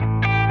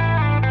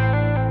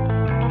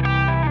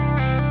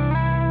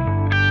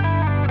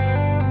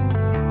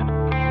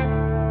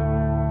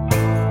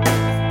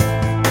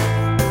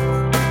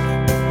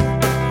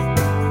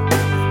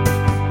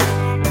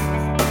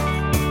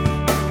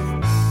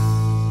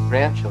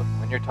grandchildren,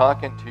 when you're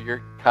talking to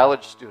your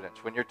college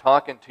students, when you're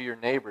talking to your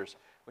neighbors,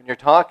 when you're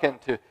talking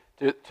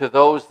to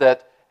those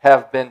that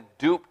have been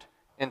duped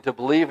into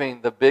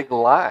believing the big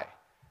lie.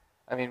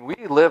 I mean, we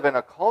live in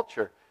a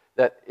culture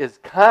that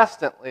is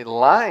constantly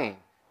lying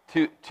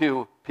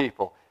to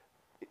people,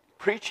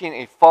 preaching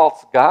a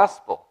false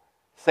gospel,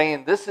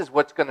 saying this is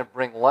what's going to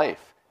bring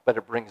life, but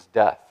it brings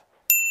death.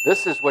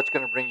 This is what's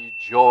going to bring you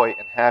joy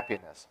and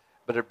happiness,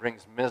 but it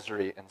brings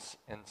misery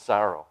and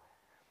sorrow.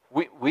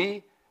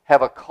 We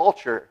have a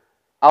culture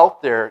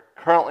out there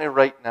currently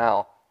right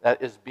now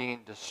that is being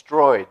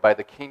destroyed by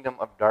the kingdom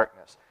of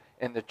darkness.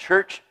 And the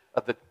church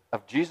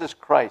of Jesus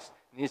Christ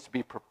needs to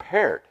be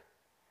prepared.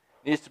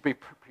 Needs to be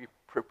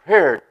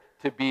prepared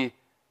to be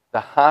the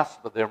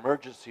hospital, the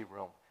emergency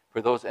room for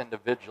those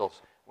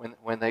individuals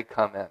when they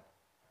come in.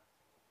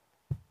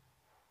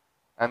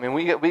 I mean,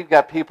 we've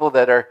got people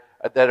that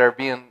are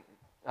being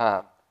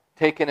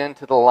taken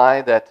into the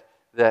lie that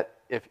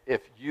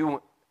if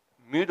you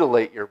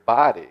mutilate your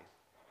body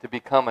to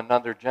become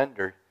another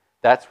gender,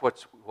 that's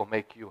what will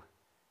make you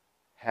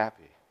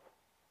happy.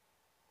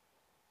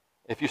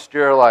 If you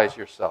sterilize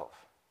yourself,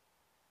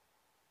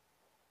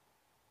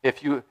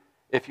 if you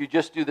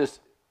just do this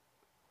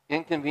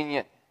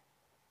inconvenient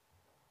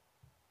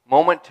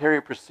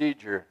momentary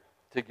procedure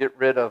to get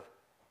rid of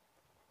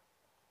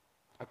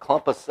a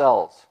clump of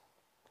cells,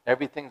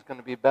 everything's going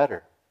to be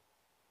better.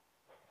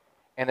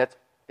 And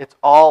it's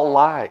all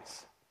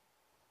lies.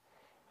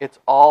 It's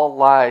all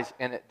lies,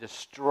 and it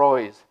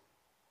destroys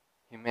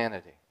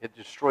humanity. It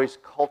destroys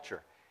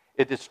culture.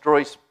 It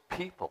destroys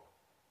people.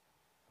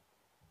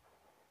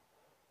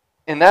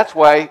 And that's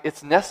why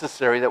it's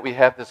necessary that we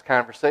have this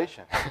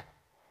conversation.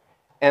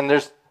 And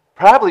there's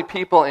probably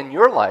people in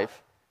your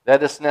life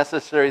that it's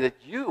necessary that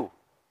you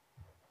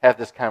have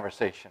this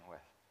conversation with.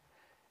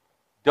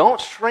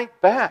 Don't shrink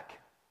back.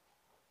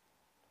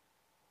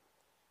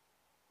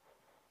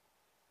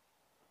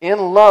 In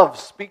love,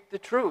 speak the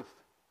truth.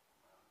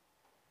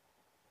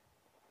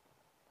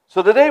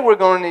 So today we're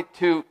going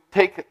to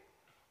take,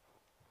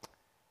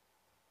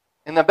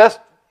 in the best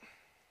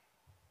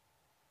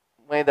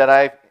way that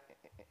I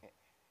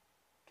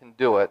can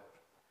do it,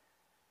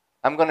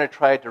 I'm going to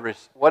try to,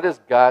 what is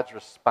God's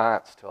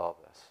response to all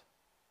this?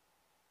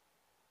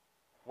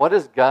 What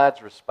is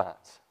God's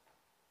response?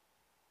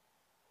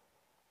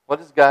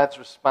 What is God's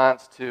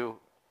response to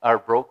our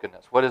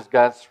brokenness? What is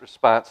God's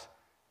response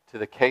to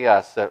the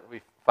chaos that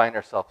we find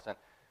ourselves in?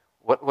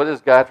 What is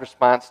God's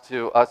response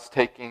to us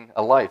taking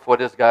a life?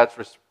 What is God's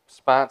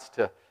response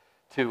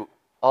to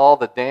all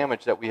the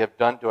damage that we have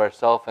done to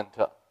ourselves and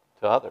to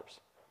others?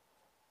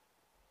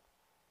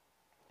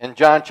 In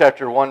John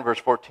chapter 1, verse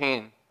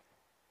 14,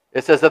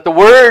 it says that the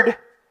Word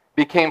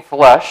became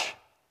flesh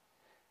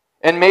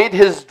and made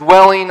His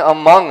dwelling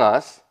among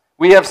us.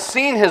 We have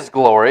seen His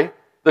glory,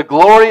 the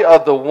glory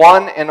of the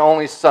one and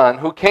only Son,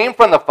 who came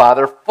from the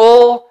Father,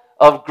 full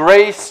of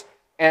grace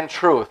and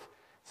truth.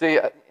 See,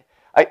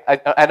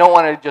 I don't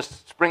want to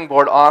just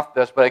springboard off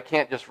this, but I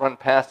can't just run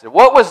past it.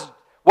 What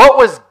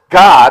was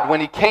God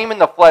when He came in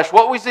the flesh?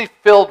 What was He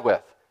filled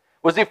with?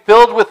 Was He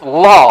filled with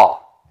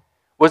law?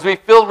 Was He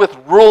filled with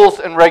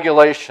rules and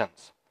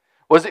regulations?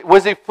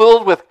 Was He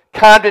filled with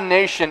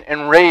condemnation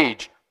and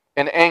rage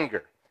and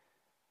anger?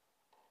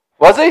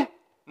 Was He?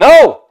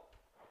 No.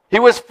 He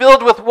was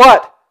filled with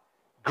what?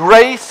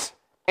 Grace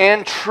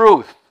and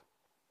truth.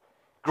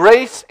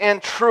 Grace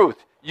and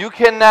truth. You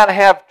cannot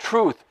have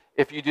truth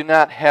if you do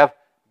not have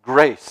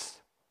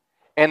grace.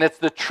 And it's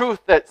the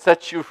truth that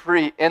sets you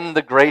free in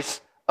the grace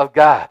of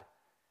God.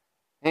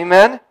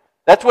 Amen?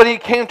 That's what He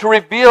came to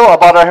reveal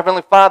about our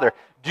Heavenly Father.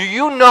 Do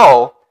you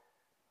know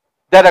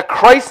that a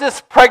crisis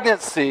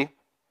pregnancy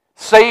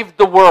saved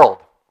the world?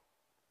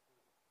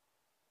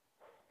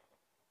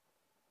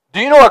 Do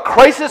you know a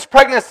crisis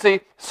pregnancy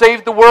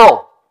saved the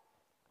world?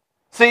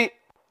 See,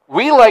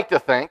 we like to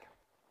think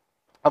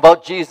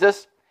about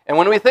Jesus, and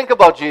when we think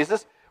about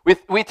Jesus,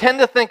 we tend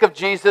to think of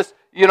Jesus,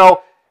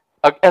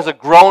 as a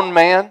grown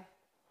man,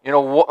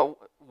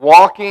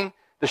 walking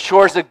the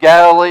shores of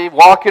Galilee,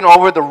 walking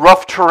over the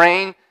rough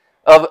terrain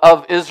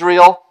of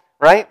Israel,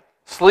 right?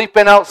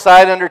 Sleeping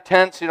outside under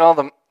tents,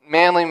 the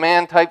manly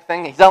man type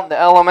thing. He's out in the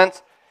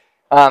elements.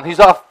 He's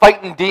off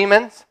fighting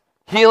demons,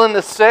 healing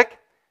the sick,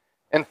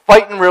 and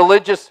fighting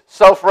religious,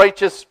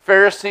 self-righteous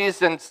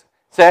Pharisees and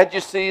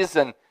Sadducees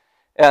and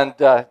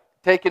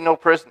taking no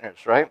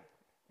prisoners, right?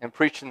 And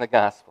preaching the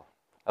gospel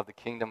of the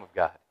kingdom of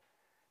God.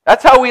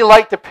 That's how we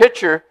like to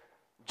picture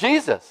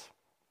Jesus.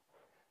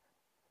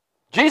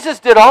 Jesus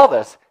did all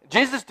this.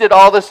 Jesus did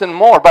all this and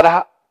more.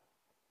 But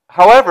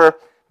however,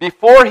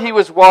 before He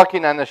was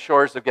walking on the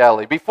shores of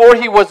Galilee, before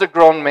He was a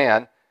grown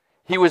man,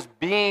 He was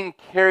being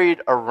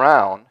carried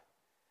around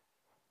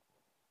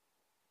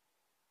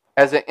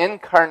as an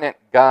incarnate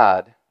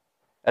God,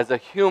 as a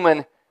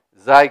human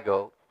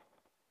zygote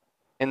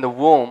in the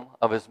womb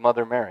of His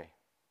mother Mary.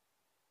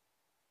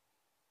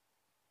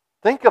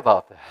 Think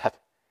about that.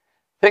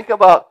 Think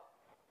about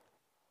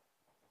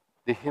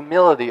the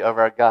humility of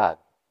our God.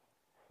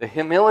 The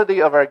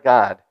humility of our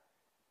God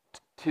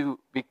to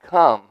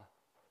become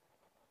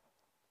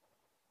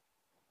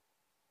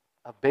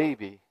a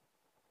baby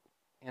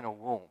in a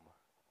womb,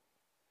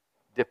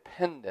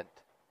 dependent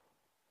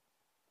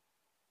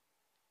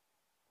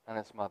on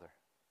its mother.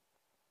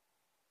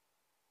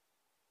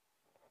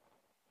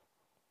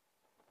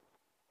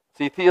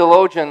 See,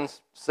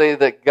 theologians say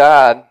that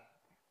God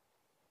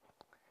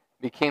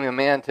became a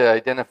man to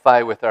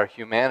identify with our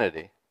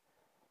humanity,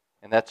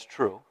 and that's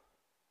true.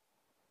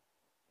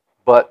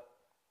 But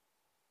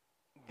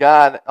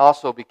God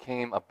also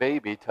became a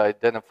baby to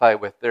identify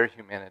with their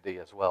humanity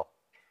as well.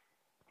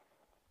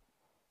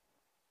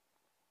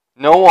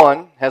 No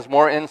one has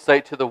more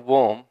insight to the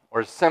womb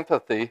or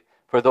sympathy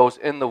for those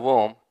in the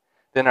womb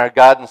than our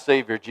God and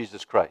Savior,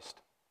 Jesus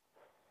Christ.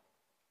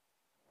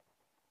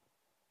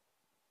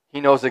 He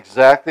knows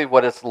exactly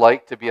what it's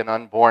like to be an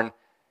unborn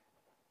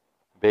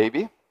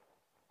baby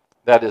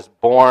that is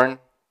born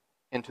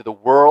into the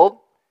world.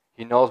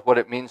 He knows what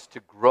it means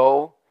to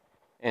grow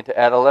into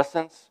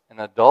adolescence and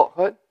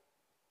adulthood.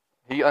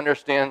 He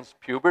understands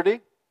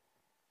puberty.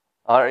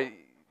 The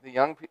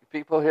young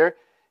people here,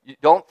 you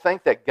don't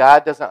think that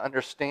God doesn't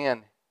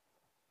understand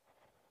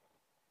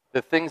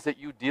the things that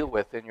you deal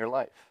with in your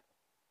life.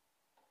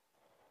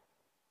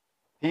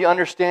 He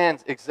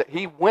understands,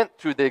 he went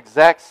through the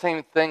exact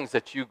same things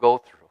that you go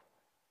through.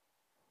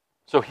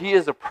 So he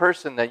is a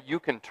person that you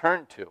can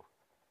turn to.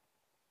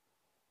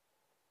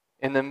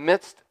 In the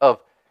midst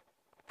of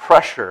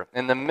pressure,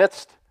 in the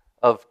midst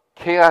of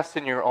chaos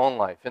in your own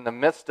life, in the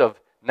midst of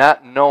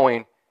not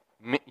knowing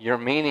your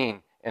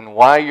meaning and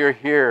why you're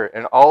here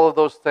and all of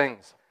those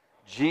things,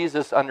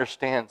 Jesus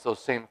understands those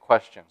same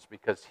questions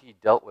because he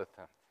dealt with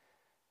them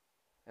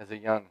as a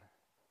young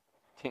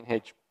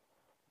teenage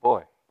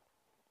boy.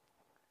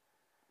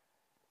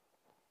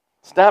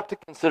 Stop to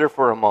consider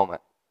for a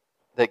moment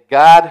that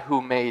God,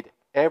 who made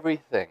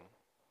everything,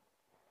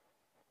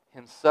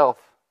 himself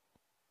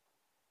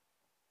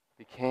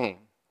became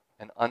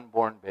an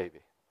unborn baby.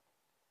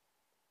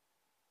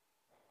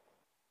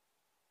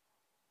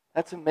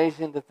 That's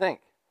amazing to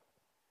think.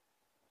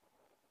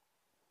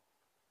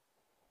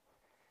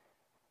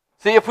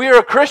 See, if we are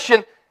a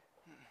Christian,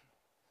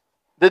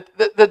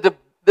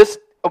 this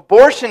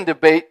abortion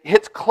debate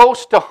hits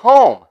close to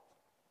home.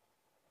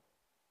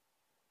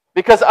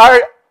 Because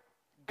our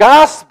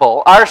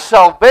gospel, our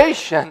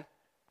salvation,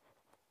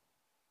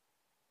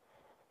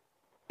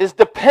 is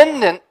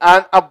dependent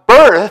on a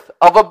birth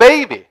of a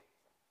baby.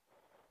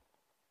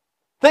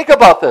 Think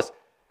about this.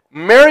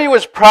 Mary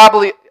was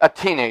probably a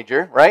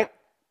teenager, right?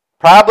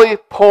 Probably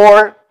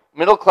poor,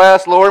 middle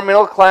class, lower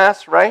middle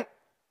class, right?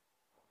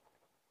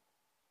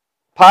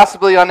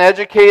 Possibly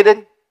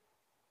uneducated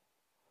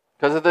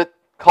because of the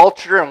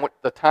culture and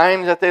the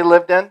times that they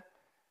lived in.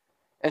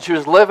 And she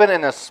was living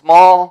in a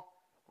small,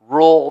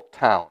 rural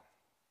town.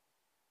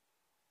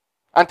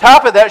 On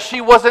top of that,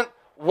 she wasn't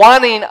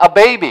wanting a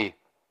baby.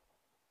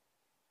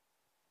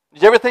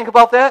 Did you ever think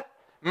about that?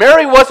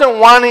 Mary wasn't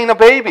wanting a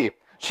baby.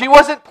 She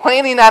wasn't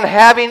planning on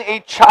having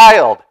a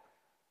child.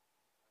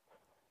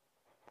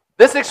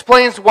 This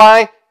explains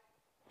why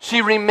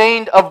she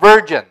remained a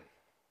virgin.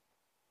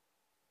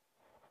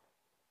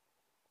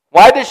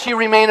 Why did she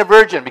remain a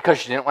virgin? Because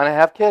she didn't want to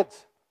have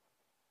kids.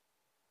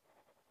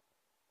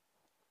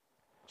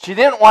 She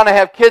didn't want to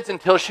have kids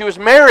until she was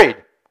married.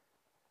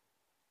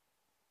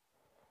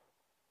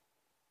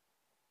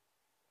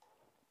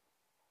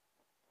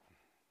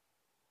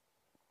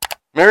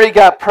 Mary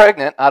got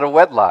pregnant out of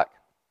wedlock.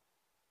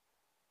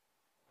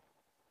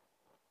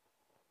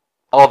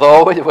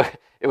 Although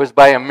it was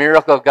by a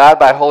miracle of God,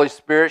 by Holy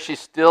Spirit, she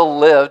still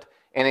lived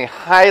in a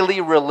highly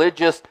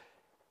religious,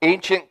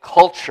 ancient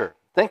culture.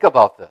 Think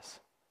about this.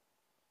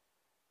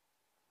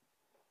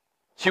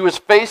 She was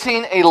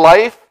facing a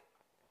life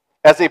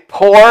as a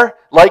poor,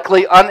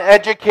 likely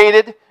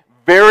uneducated,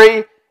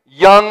 very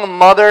young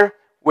mother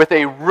with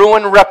a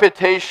ruined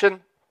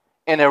reputation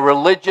in a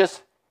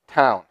religious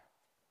town.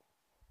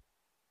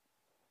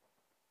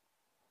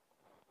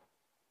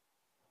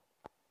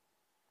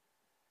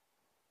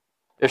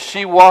 If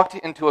she walked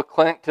into a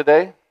clinic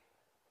today,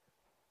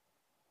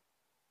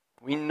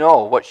 we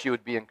know what she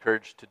would be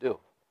encouraged to do.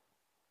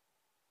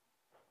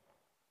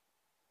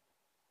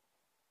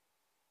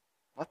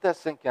 Let that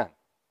sink in.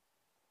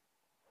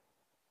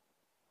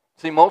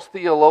 See, most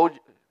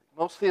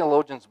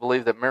theologians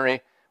believe that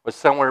Mary was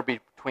somewhere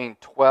between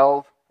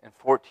 12 and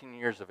 14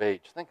 years of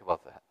age. Think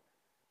about that.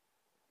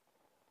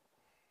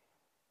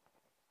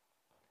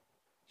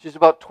 She's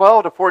about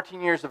 12 to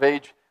 14 years of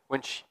age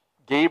when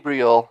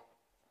Gabriel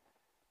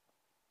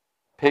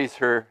pays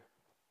her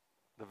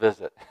the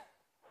visit.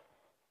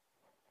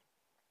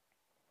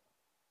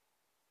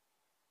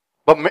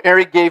 But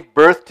Mary gave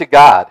birth to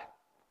God.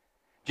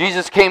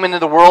 Jesus came into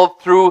the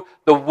world through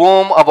the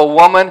womb of a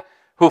woman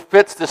who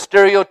fits the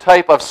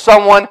stereotype of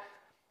someone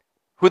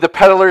who the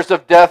peddlers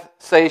of death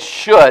say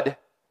should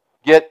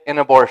get an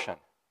abortion.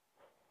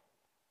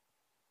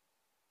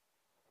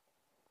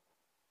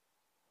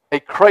 A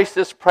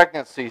crisis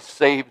pregnancy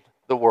saved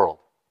the world.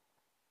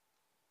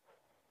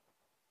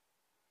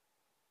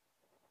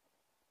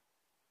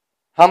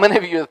 How many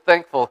of you are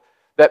thankful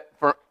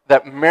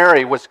that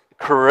Mary was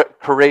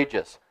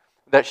courageous?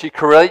 that she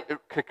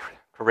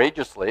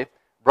courageously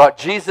brought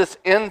Jesus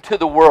into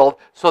the world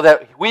so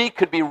that we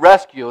could be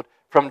rescued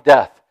from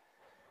death.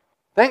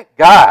 Thank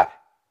God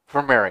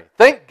for Mary.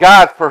 Thank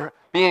God for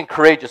being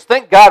courageous.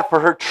 Thank God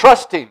for her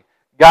trusting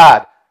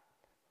God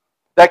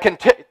that can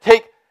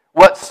take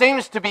what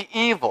seems to be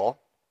evil,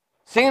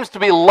 seems to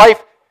be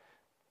life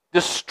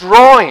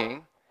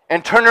destroying,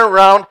 and turn it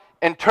around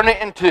and turn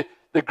it into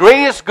the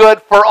greatest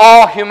good for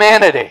all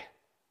humanity.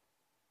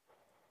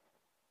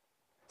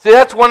 See,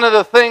 that's one of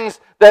the things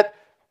that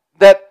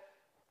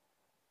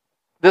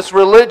this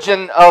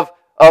religion of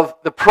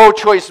the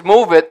pro-choice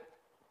movement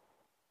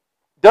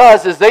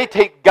does, is they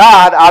take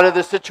God out of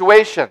the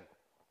situation.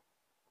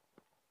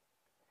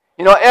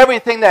 You know,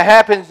 everything that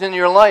happens in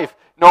your life,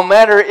 no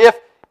matter if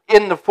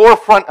in the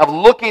forefront of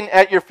looking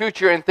at your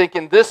future and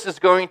thinking, this is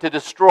going to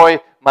destroy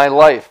my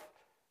life,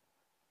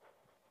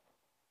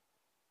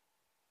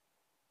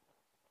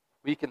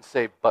 we can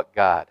say, but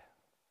God.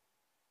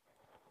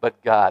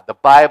 But God. The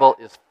Bible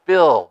is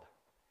filled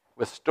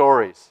with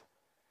stories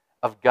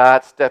of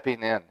God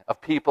stepping in,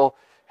 of people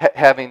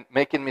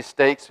making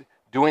mistakes,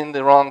 doing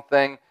the wrong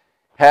thing,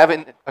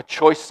 having a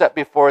choice set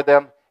before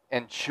them,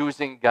 and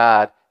choosing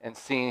God and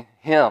seeing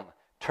Him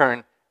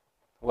turn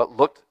what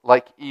looked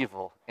like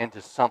evil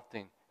into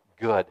something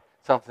good,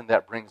 something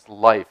that brings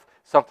life,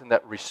 something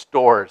that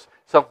restores,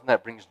 something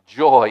that brings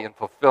joy and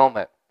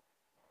fulfillment.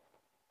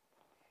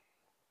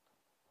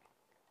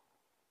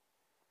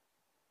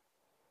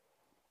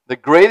 The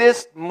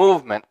greatest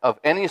movement of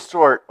any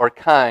sort or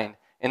kind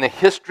in the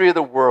history of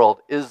the world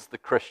is the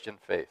Christian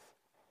faith.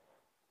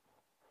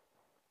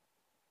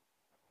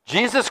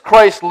 Jesus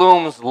Christ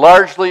looms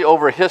largely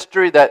over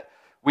history that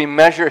we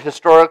measure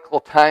historical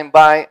time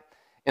by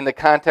in the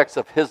context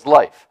of His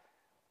life.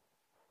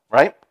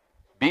 Right?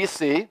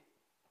 BC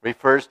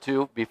refers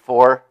to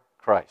before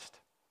Christ.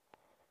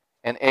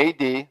 And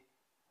AD,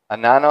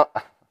 Anno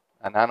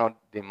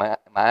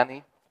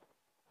Domini,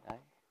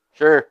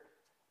 sure,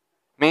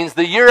 means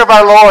the year of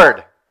our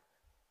Lord.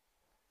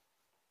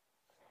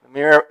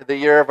 The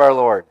year of our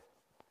Lord.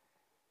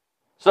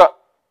 So,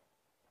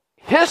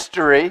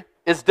 history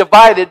is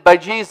divided by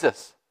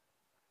Jesus.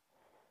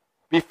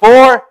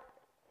 Before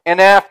and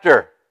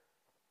after.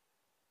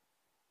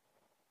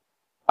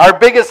 Our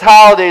biggest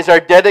holidays are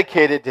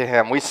dedicated to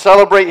Him. We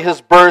celebrate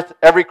His birth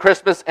every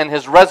Christmas and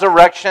His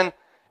resurrection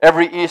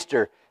every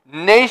Easter.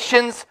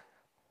 Nations,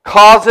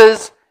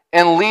 causes,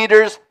 and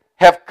leaders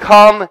have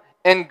come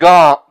and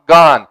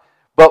gone.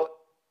 But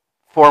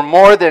for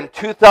more than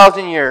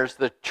 2,000 years,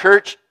 the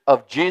Church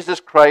of Jesus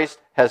Christ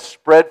has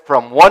spread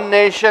from one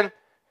nation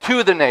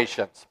to the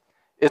nations.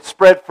 It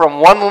spread from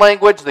one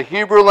language, the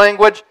Hebrew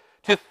language,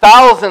 to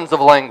thousands of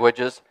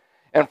languages,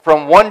 and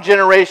from one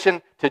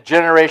generation to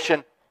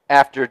generation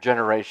after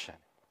generation.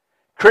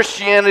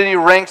 Christianity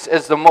ranks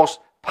as the most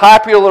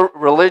popular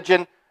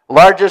religion,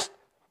 largest,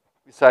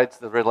 besides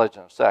the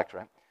religion of sex,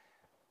 right?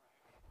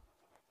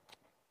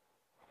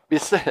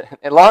 The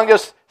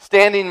longest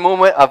standing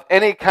movement of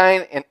any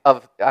kind in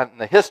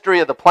the history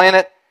of the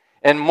planet,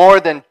 and more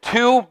than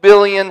 2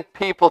 billion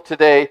people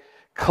today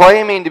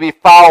claiming to be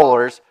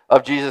followers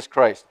of Jesus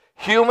Christ.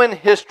 Human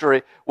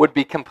history would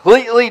be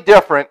completely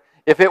different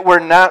if it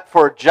were not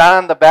for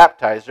John the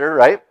Baptizer,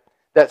 right?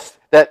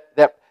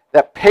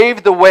 That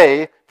paved the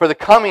way for the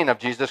coming of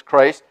Jesus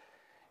Christ.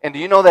 And do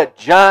you know that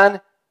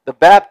John the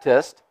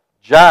Baptist,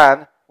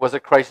 John, was a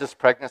crisis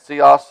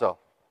pregnancy also?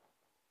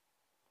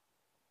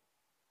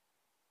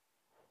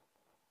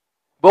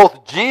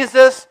 Both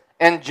Jesus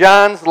and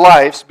John's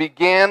lives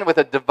began with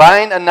a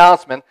divine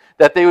announcement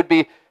that they would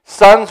be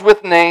sons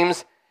with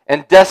names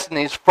and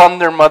destinies from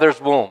their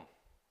mother's womb.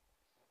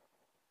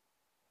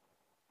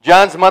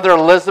 John's mother,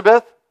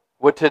 Elizabeth,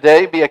 would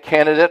today be a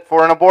candidate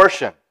for an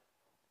abortion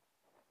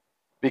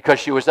because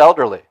she was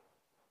elderly.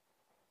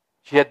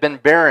 She had been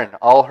barren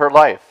all her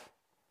life,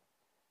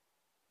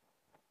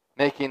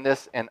 making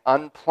this an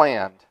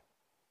unplanned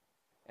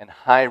and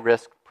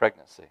high-risk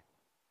pregnancy.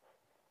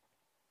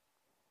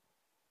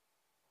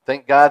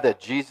 Thank God that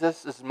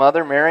Jesus'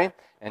 mother, Mary,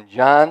 and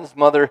John's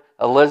mother,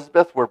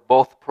 Elizabeth, were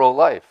both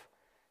pro-life,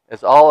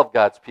 as all of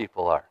God's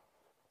people are.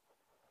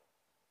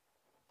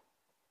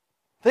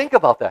 Think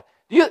about that.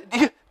 Do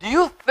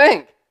you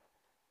think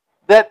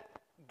that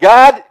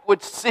God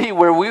would see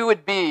where we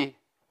would be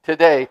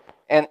today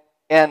and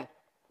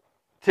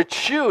to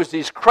choose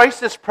these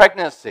crisis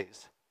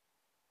pregnancies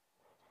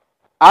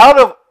out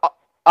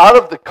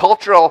of the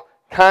cultural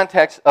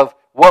context of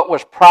what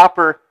was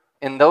proper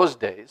in those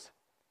days,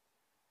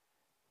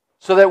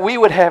 so that we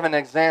would have an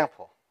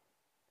example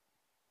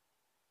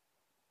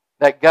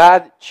that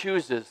God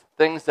chooses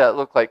things that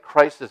look like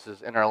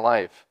crises in our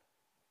life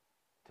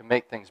to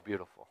make things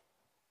beautiful.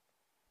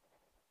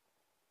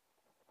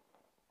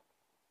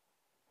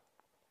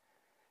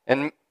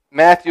 In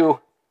Matthew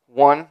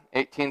 1,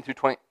 18 through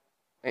 20,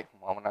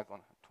 well, we're not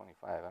going to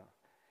 25.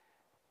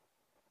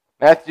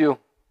 Matthew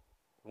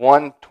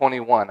 1,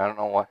 21, I don't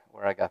know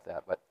where I got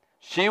that, but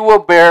she will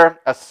bear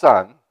a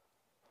son,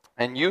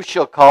 and you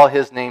shall call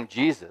his name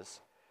Jesus,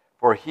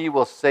 for he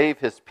will save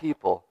his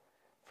people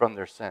from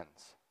their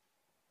sins.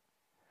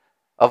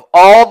 Of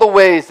all the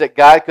ways that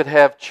God could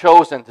have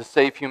chosen to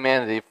save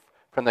humanity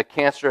from the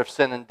cancer of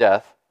sin and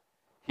death,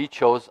 He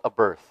chose a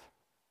birth.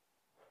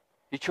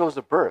 He chose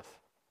a birth.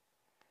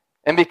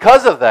 And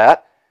because of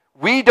that,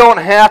 we don't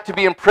have to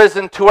be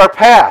imprisoned to our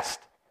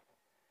past,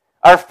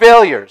 our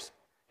failures.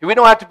 We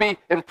don't have to be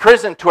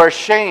imprisoned to our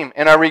shame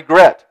and our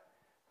regret.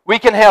 We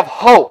can have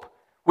hope.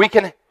 We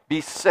can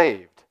be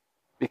saved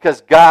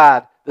because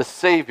God, the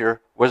Savior,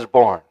 was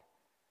born.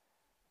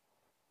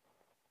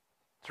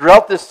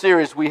 Throughout this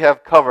series, we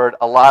have covered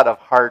a lot of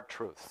hard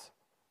truths.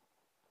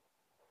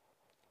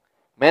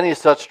 Many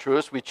such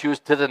truths we choose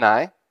to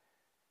deny,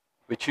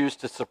 we choose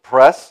to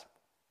suppress,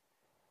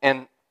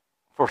 and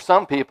for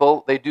some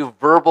people, they do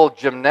verbal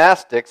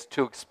gymnastics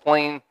to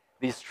explain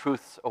these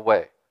truths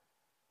away.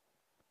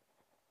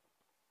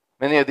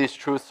 Many of these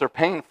truths are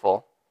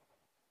painful.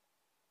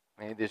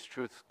 Many of these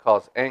truths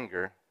cause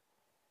anger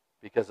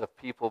because of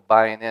people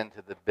buying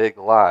into the big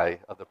lie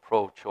of the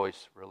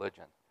pro-choice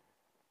religion.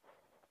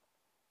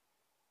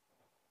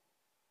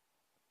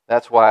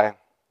 That's why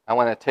I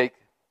want to take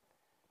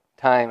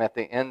time at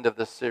the end of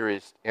this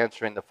series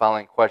answering the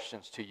following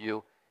questions to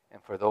you and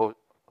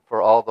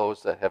for all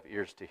those that have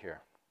ears to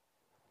hear.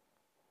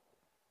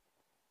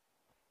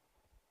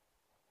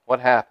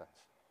 What happens?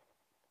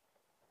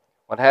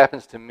 What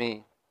happens to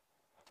me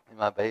and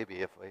my baby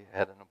if we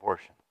had an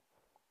abortion?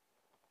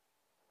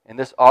 And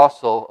this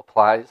also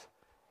applies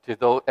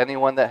to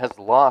anyone that has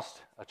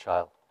lost a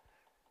child.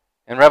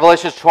 In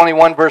Revelation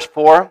 21, verse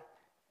 4,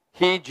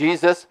 He,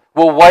 Jesus,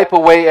 will wipe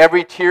away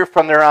every tear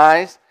from their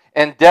eyes,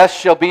 and death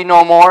shall be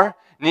no more.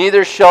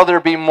 Neither shall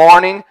there be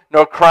mourning,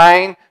 nor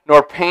crying,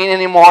 nor pain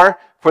anymore,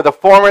 for the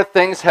former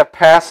things have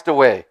passed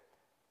away.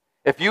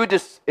 If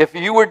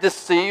you were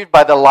deceived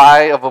by the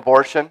lie of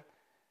abortion,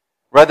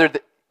 whether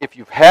if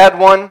you've had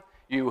one,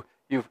 you've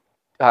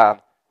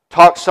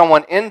talked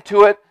someone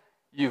into it,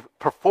 you've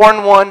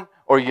performed one,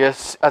 or you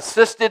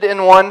assisted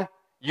in one,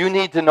 you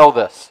need to know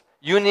this.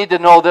 You need to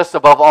know this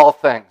above all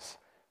things.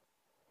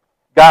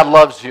 God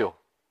loves you.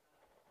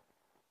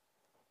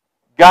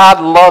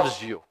 God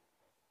loves you.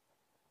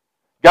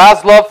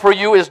 God's love for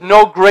you is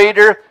no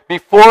greater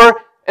before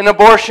an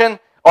abortion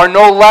or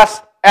no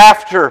less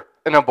after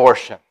an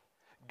abortion.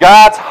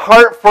 God's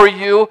heart for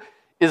you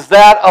is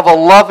that of a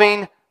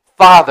loving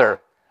father,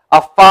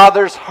 a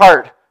father's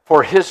heart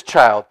for his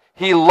child.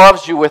 He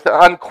loves you with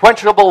an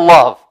unquenchable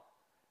love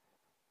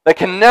that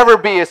can never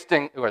be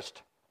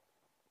extinguished.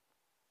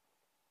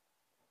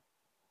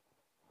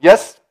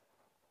 Yes,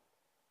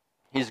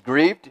 He's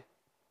grieved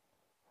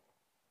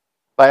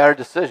by our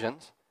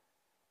decisions,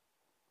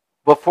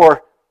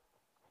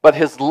 but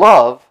His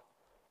love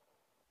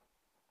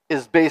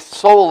is based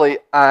solely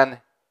on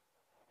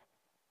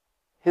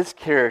His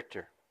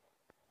character,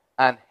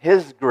 on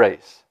His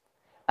grace,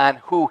 on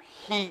who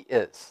He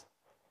is.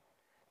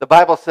 The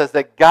Bible says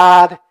that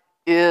God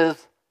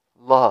is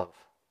love.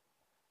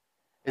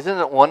 Isn't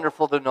it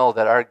wonderful to know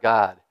that our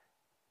God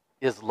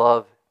is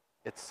love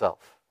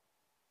itself?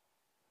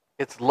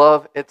 It's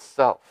love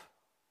itself.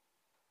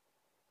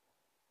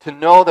 To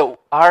know that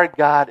our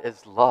God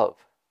is love.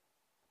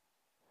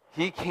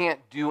 He can't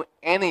do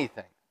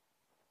anything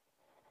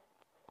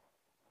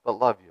but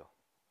love you.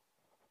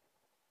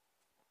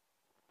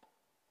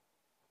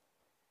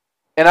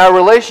 In our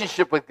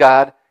relationship with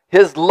God,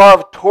 His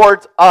love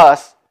towards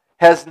us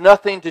has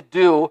nothing to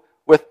do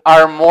with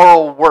our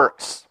moral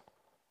works,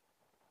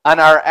 on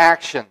our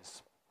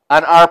actions,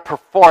 on our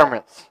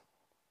performance,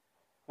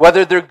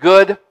 whether they're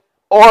good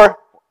or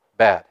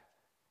bad.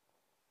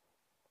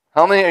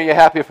 How many are you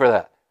happy for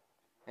that?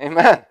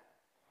 Amen.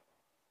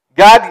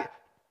 God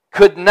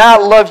could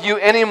not love you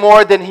any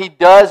more than He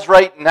does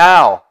right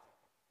now.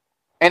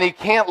 And He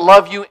can't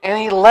love you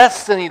any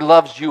less than He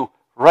loves you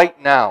right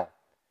now.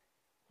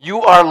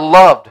 You are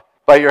loved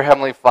by your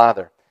Heavenly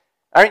Father.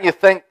 Aren't you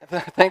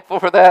thankful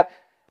for that?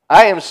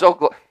 I am so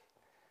glad.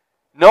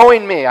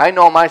 Knowing me, I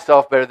know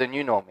myself better than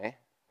you know me.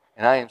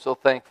 And I am so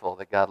thankful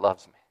that God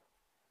loves me.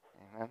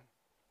 Amen.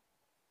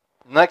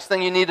 The next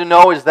thing you need to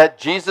know is that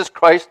Jesus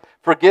Christ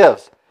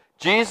forgives.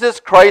 Jesus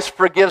Christ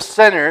forgives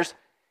sinners,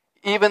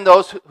 even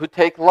those who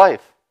take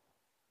life.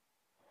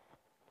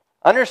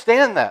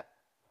 Understand that.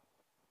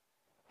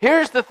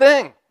 Here's the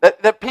thing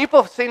that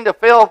people seem to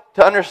fail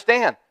to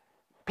understand.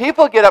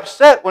 People get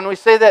upset when we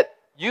say that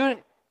you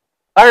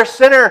are a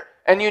sinner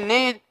and you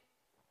need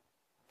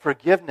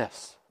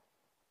forgiveness.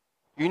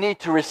 You need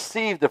to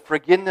receive the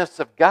forgiveness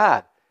of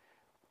God.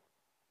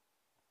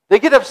 They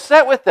get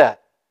upset with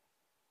that.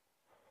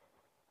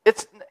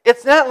 It's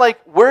not like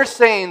we're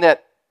saying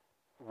that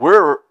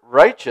we're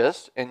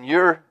righteous and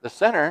you're the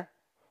sinner.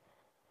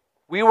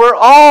 We were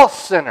all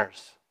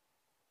sinners.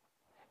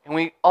 And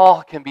we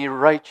all can be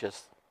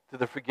righteous through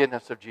the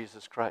forgiveness of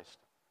Jesus Christ.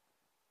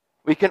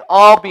 We can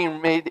all be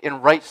made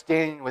in right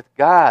standing with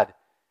God.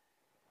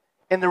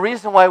 And the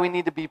reason why we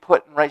need to be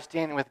put in right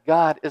standing with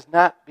God is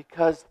not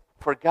because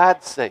for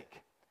God's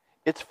sake.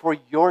 It's for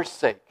your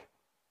sake.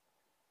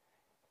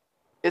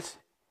 It's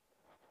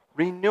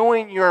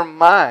renewing your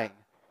mind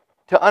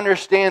to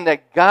understand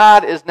that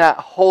God is not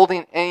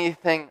holding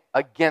anything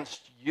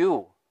against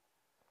you.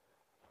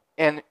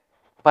 And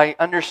by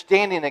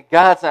understanding that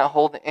God's not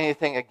holding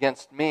anything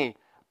against me,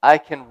 I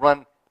can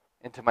run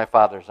into my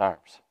Father's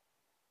arms.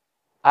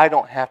 I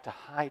don't have to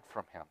hide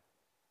from Him.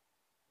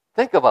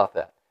 Think about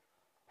that.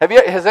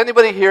 Has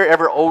anybody here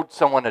ever owed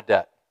someone a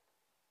debt?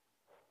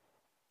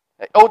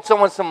 Owed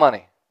someone some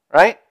money,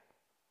 right?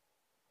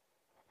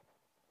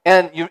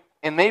 And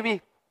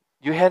maybe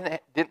you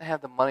didn't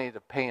have the money to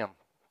pay them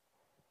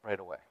right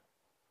away.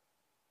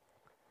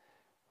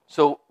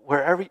 So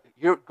wherever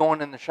you're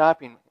going in the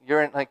shopping,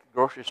 you're in like a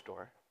grocery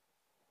store,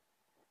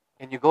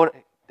 and you go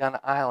down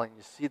the aisle and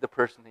you see the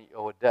person that you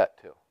owe a debt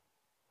to.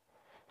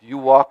 Do you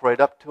walk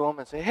right up to them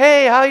and say,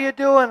 "Hey, how you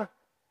doing?"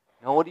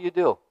 No, what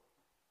do?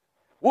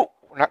 Whoa,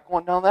 we're not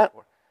going down that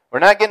way. We're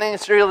not getting any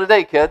cereal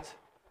today, kids.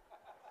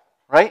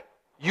 Right?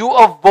 You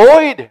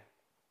avoid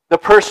the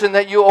person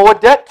that you owe a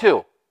debt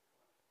to.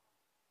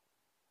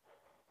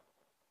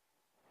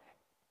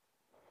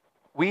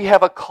 We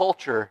have a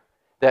culture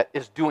that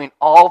is doing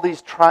all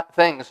these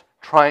things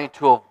trying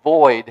to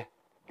avoid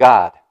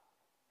God.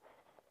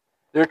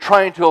 They're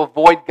trying to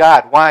avoid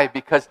God. Why?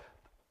 Because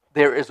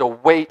there is a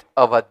weight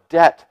of a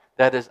debt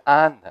that is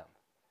on them.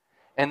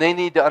 And they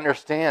need to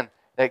understand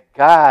that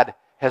God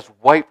has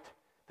wiped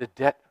the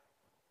debt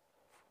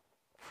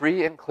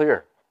free and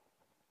clear.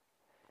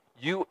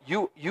 You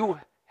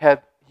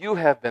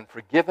have been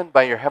forgiven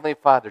by your Heavenly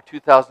Father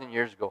 2,000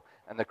 years ago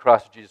on the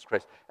cross of Jesus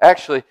Christ.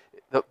 Actually,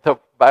 the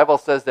Bible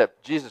says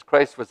that Jesus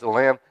Christ was the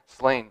Lamb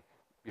slain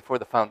before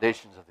the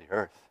foundations of the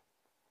earth.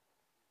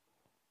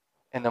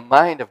 In the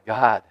mind of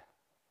God,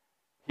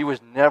 He was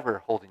never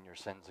holding your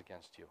sins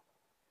against you.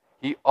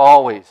 He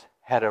always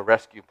had a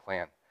rescue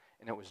plan,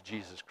 and it was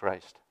Jesus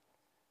Christ.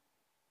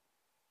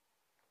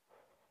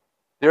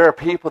 There are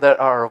people that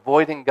are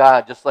avoiding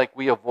God just like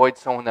we avoid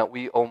someone that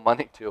we owe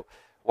money to.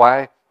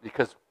 Why?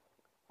 Because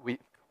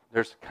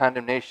there's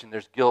condemnation,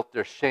 there's guilt,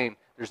 there's shame,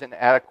 there's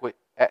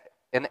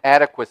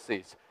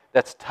inadequacies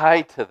that's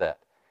tied to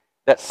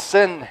that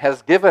sin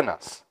has given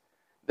us,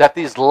 that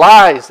these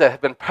lies that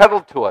have been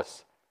peddled to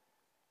us.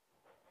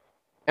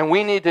 And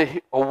we need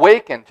to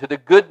awaken to the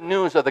good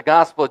news of the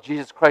gospel of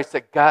Jesus Christ,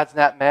 that God's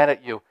not mad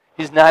at you.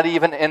 He's not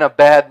even in a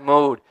bad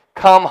mood.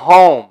 Come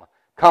home.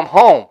 Come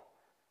home.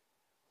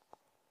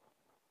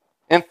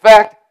 In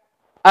fact,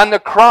 on the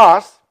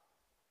cross,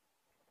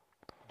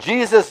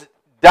 Jesus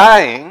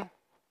dying,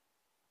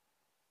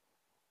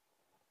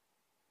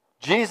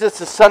 Jesus,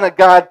 the Son of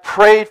God,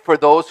 prayed for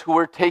those who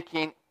were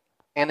taking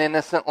an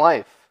innocent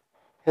life,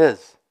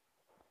 His.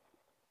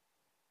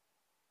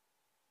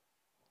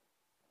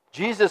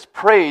 Jesus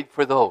prayed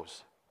for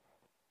those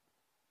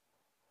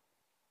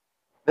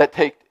that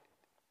take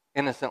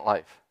innocent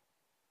life.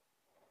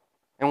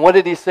 And what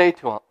did He say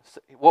to them?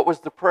 What was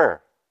the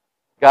prayer?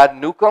 God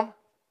nuke them?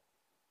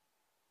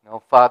 No,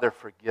 Father,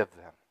 forgive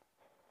them,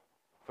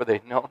 for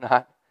they know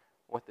not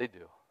what they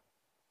do.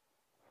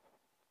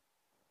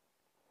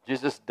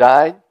 Jesus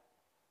died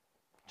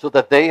so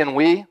that they and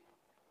we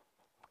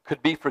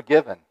could be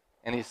forgiven.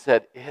 And He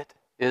said, "It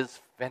is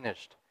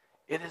finished.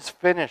 It is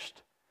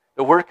finished."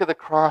 The work of the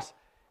cross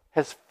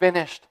has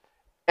finished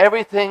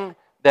everything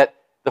that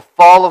the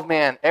fall of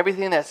man,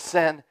 everything that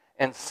sin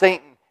and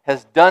Satan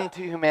has done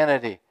to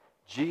humanity.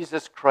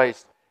 Jesus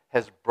Christ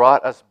has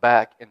brought us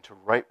back into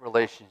right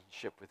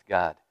relationship with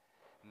God.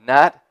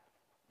 Not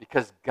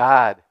because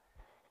God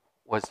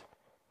was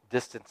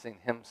distancing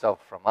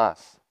Himself from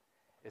us.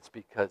 It's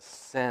because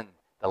sin,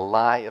 the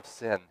lie of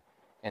sin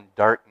and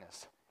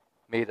darkness,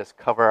 made us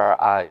cover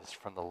our eyes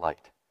from the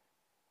light.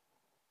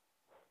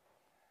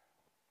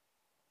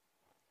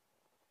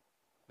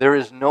 There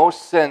is no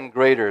sin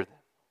greater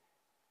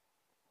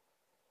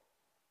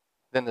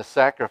than the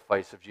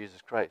sacrifice of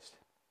Jesus Christ.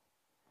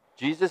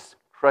 Jesus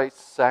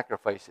Christ's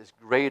sacrifice is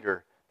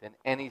greater than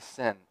any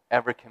sin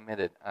ever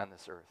committed on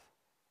this earth.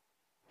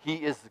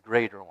 He is the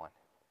greater one.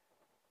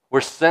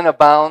 Where sin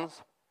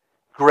abounds,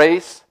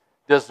 grace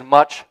does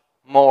much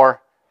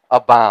more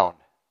abound.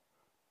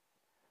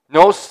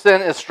 No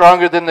sin is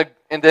stronger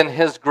than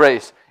His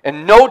grace.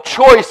 And no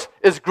choice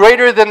is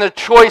greater than the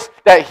choice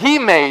that He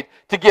made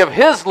to give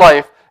His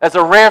life as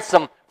a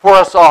ransom for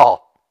us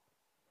all.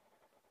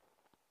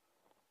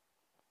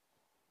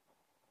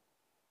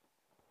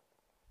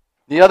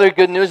 The other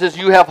good news is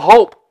you have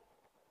hope.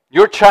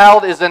 Your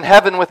child is in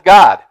heaven with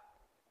God.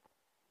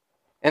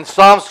 In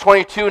Psalms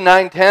 22,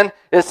 9, 10,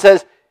 it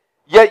says,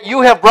 "Yet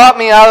you have brought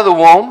me out of the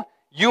womb.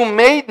 You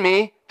made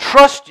me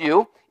trust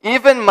you,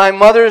 even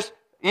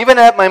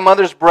at my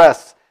mother's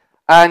breasts.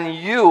 On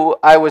you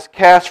I was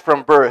cast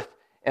from birth,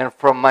 and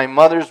from my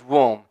mother's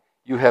womb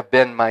you have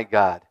been my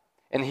God."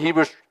 In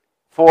Hebrews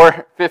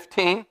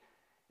 4:15,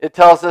 it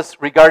tells us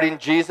regarding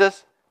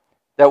Jesus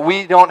that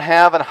we don't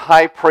have a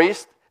high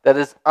priest that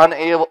is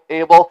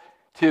unable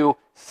to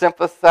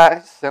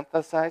sympathize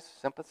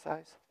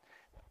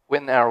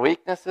with our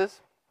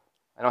weaknesses.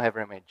 I don't have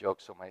very many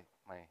jokes, so my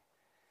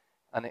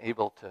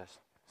unable to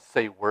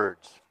say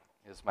words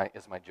is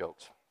my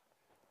jokes.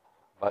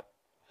 But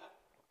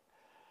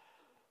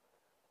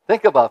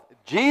Think about it.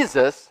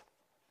 Jesus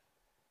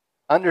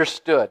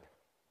understood.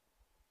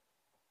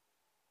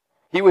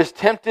 He was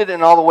tempted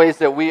in all the ways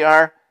that we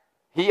are.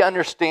 He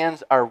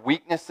understands our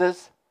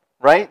weaknesses,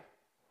 right?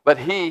 But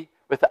he,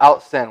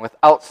 without sin,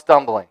 without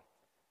stumbling.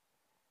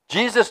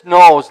 Jesus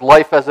knows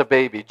life as a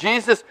baby.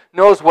 Jesus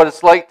knows what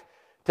it's like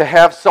to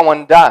have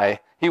someone die.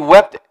 He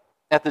wept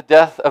at the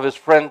death of his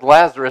friend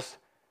Lazarus'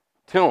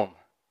 tomb.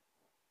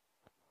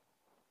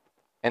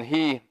 And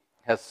he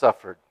has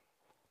suffered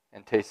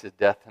and tasted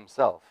death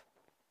himself.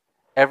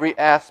 Every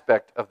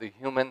aspect of the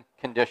human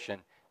condition,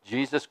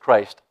 Jesus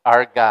Christ,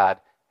 our God,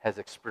 has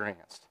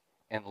experienced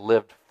and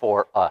lived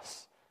for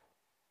us.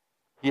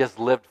 He has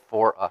lived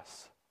for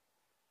us.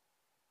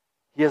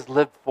 He has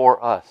lived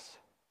for us.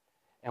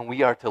 And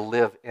we are to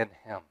live in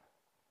him.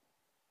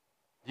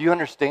 Do you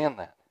understand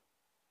that?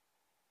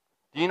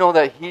 Do you know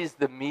that he's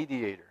the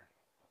mediator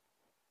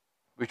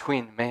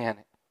between man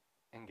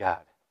and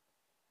God?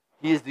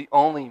 He is the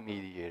only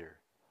mediator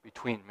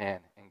between man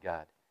and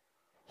God.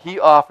 He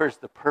offers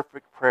the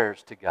perfect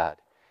prayers to God.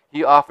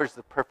 He offers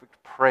the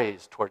perfect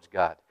praise towards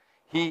God.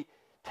 He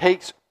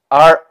takes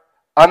our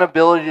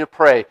inability to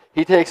pray.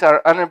 He takes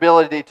our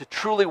inability to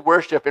truly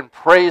worship and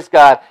praise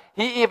God.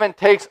 He even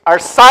takes our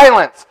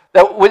silence,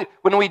 that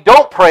when we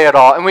don't pray at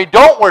all and we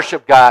don't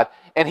worship God,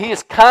 and he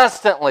is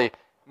constantly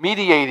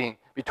mediating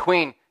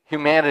between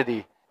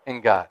humanity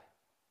and God.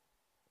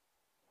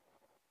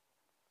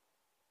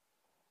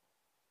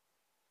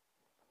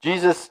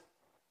 Jesus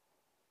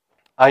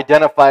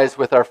identifies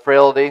with our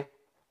frailty,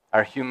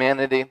 our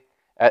humanity,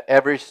 at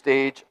every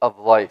stage of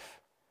life.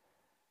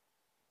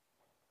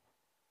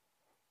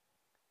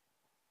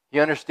 He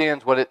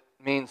understands what it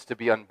means to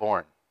be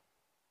unborn.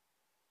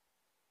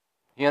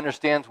 He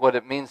understands what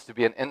it means to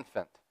be an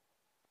infant.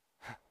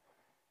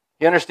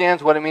 He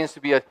understands what it means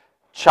to be a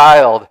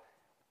child.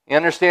 He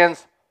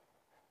understands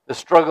the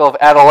struggle of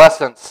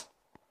adolescence.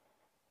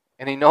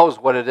 And he knows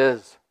what it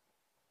is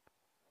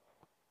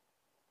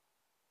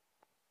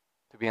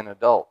to be an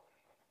adult.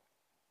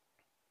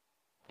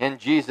 In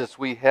Jesus,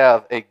 we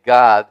have a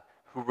God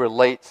who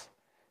relates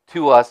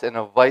to us and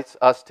invites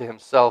us to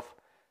himself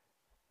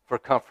for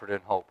comfort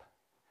and hope.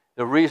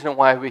 The reason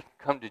why we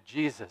come to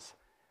Jesus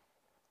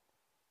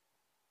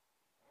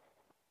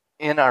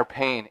in our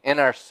pain, in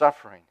our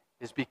suffering,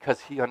 is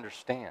because he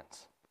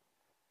understands.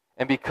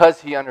 And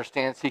because he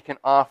understands, he can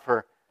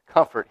offer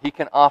comfort. He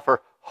can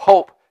offer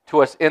hope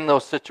to us in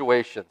those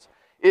situations.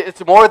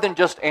 It's more than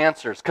just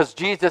answers, because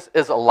Jesus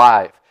is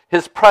alive.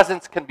 His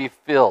presence can be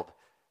felt.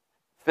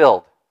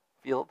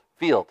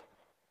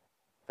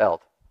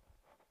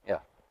 Yeah.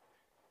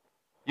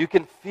 You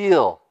can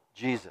feel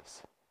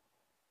Jesus.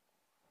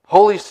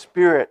 Holy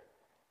Spirit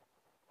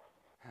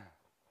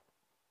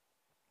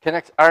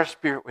connects our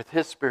spirit with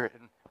his spirit,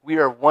 and we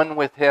are one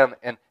with him,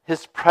 and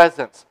his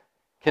presence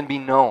can be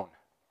known.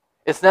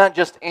 It's not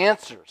just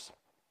answers.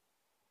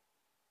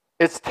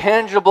 It's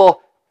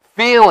tangible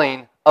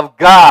feeling of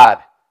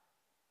God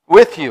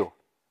with you.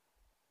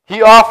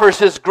 He offers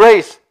his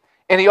grace,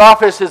 and he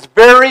offers his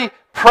very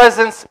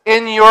presence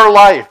in your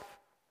life.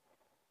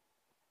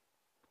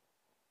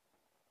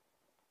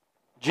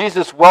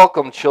 Jesus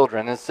welcomed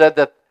children and said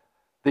that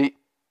the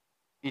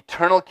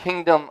eternal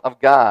kingdom of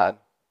God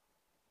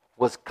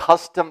was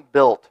custom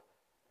built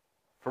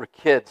for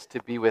kids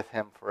to be with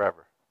him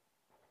forever.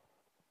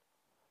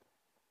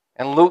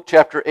 In Luke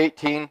chapter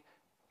 18,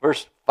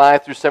 verse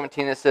 5 through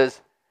 17, it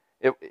says,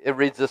 it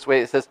reads this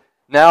way, it says,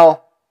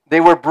 "Now they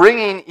were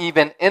bringing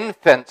even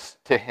infants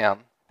to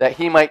him, that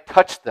he might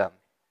touch them.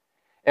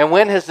 And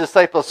when his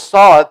disciples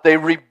saw it, they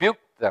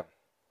rebuked them."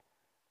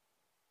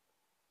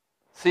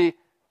 See,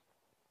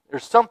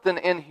 there's something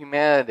in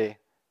humanity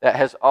that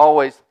has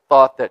always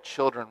thought that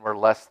children were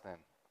less than.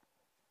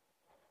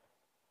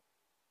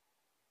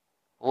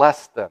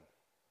 Less than.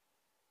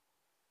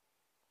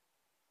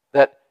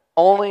 That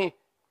only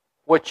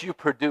what you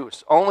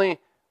produce, only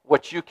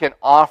what you can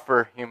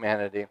offer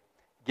humanity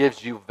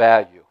gives you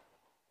value.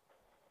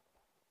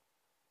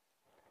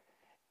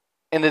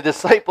 And the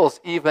disciples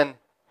even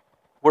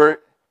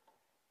were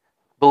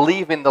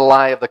believing the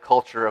lie of the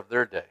culture of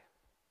their day.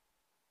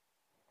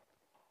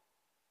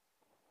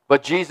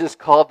 But Jesus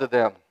called to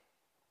them,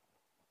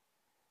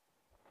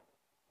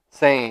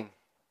 saying,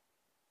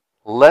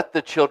 "Let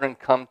the children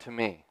come to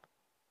me,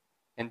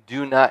 and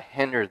do not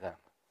hinder them,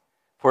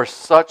 for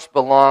such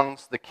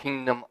belongs the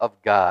kingdom of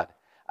God.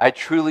 I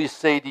truly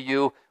say to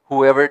you,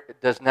 whoever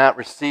does not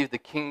receive the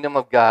kingdom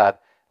of God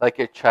like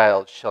a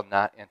child shall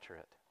not enter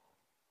it."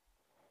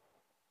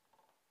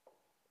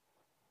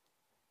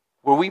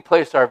 Where we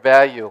place our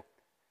value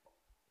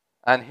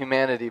on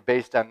humanity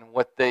based on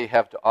what they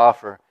have to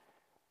offer,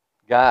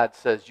 God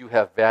says, you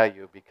have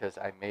value because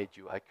I made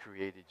you, I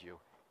created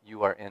you.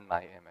 You are in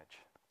my image.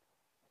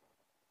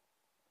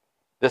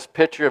 This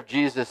picture of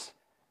Jesus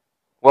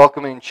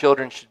welcoming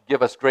children should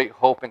give us great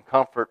hope and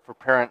comfort for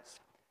parents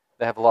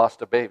that have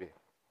lost a baby.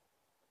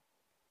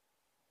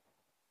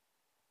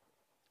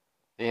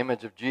 The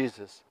image of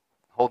Jesus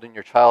holding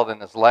your child in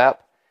his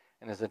lap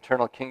in his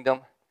eternal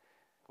kingdom,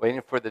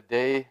 waiting for the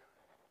day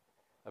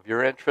of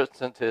your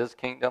entrance into his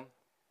kingdom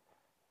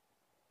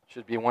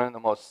should be one of the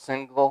most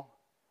single,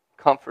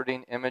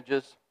 comforting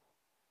images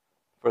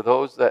for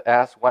those that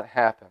ask what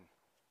happened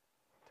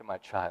to my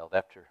child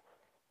after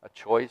a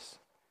choice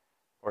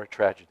or a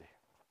tragedy.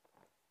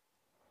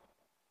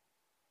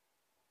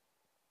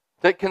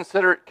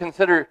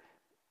 Consider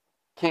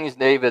King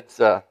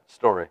David's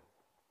story.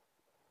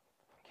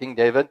 King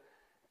David,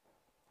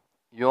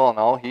 you all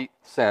know, he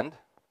sinned,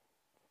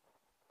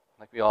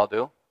 like we all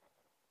do.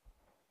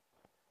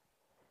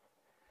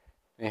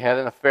 He had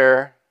an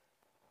affair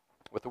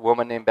with a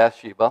woman named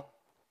Bathsheba,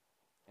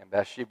 and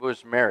Bathsheba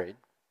was married.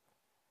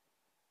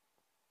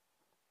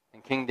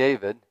 And King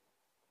David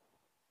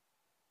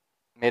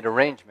made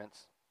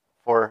arrangements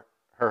for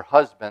her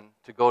husband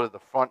to go to the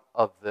front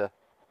of the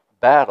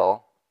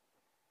battle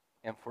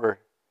and for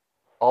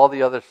all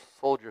the other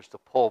soldiers to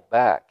pull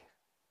back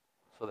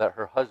so that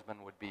her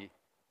husband would be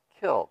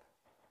killed.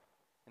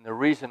 And the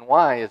reason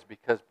why is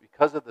because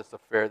of this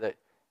affair that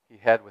he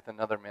had with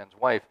another man's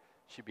wife,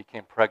 she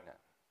became pregnant.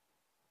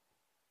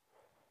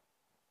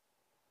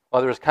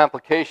 Well, there was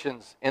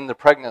complications in the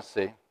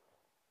pregnancy,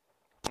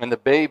 and the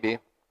baby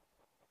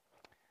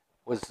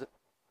was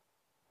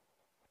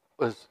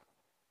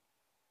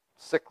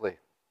sickly.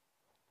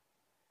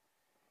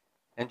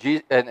 And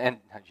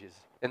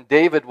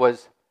David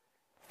was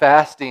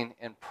fasting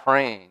and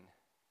praying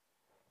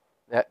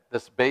that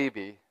this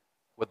baby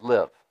would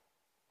live.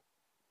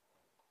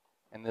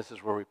 And this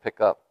is where we pick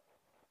up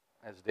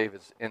as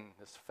David's in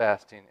this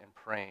fasting and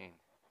praying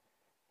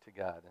to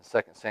God. In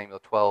 2 Samuel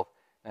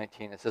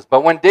 12:19 it says,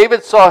 "But when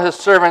David saw his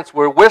servants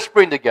were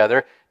whispering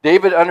together,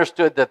 David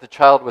understood that the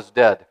child was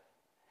dead.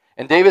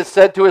 And David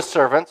said to his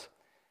servants,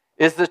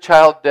 'Is the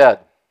child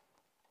dead?'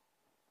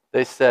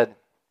 They said,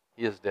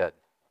 'He is dead.'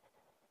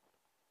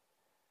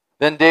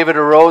 Then David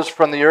arose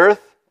from the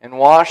earth and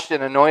washed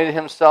and anointed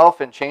himself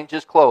and changed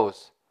his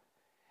clothes.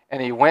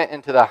 And he went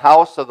into the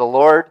house of the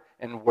Lord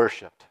and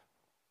worshipped.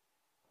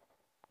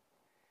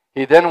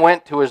 He then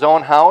went to his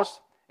own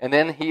house, and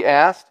then he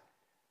asked,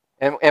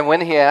 and when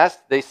he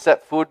asked, they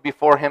set food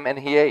before him, and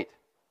he ate.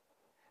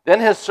 Then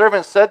his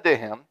servant said to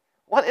him,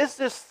 'What is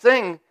this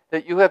thing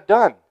that you have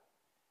done?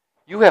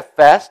 You have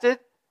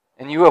fasted,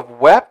 and you have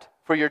wept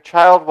for your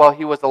child while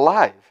he was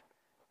alive.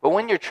 But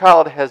when your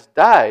child has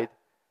died,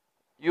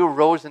 you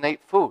arose and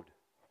ate food.'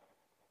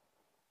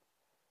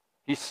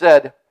 He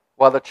said,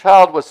 'While the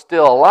child was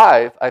still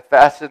alive, I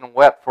fasted and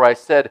wept, for I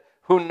said,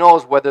 who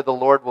knows whether the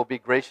Lord will be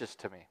gracious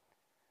to me,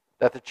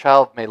 that the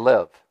child may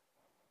live.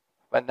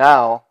 But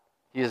now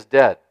he is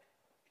dead.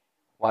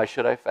 Why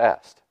should I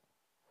fast?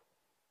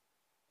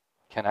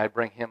 Can I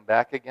bring him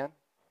back again?'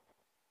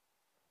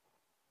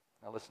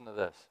 Now listen to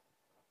this.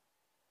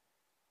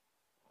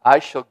 'I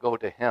shall go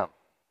to him,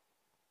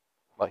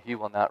 but he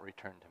will not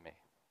return to me.'"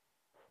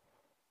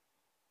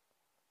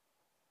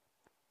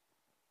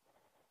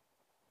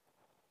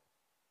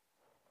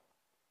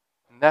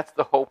 And that's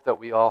the hope that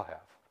we all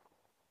have.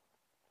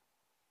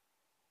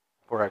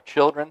 For our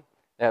children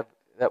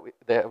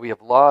that we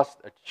have lost,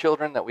 our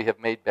children that we have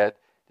made bad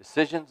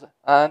decisions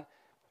on,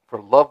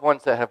 for loved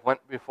ones that have went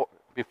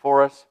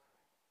before us.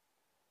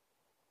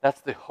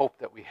 That's the hope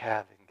that we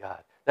have in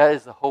God. That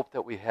is the hope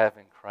that we have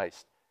in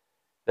Christ.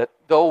 That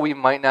though we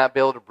might not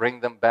be able to bring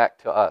them back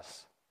to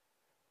us,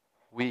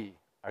 we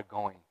are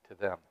going to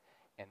them.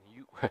 And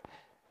you,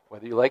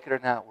 whether you like it or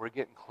not, we're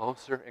getting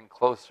closer and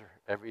closer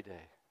every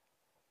day.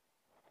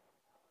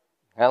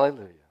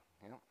 Hallelujah.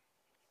 Yeah.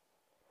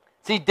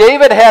 See,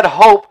 David had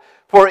hope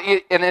for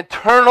an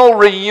eternal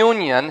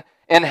reunion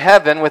in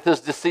heaven with his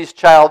deceased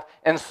child,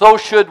 and so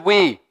should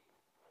we.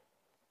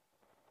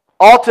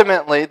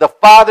 Ultimately, the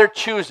Father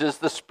chooses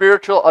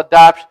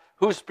the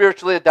who's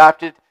spiritually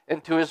adopted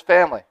into his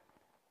family.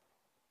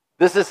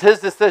 This is his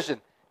decision.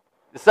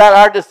 It's not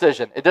our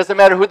decision. It doesn't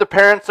matter who the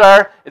parents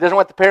are. It doesn't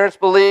what the parents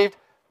believed.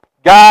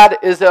 God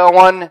is the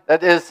one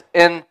that is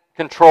in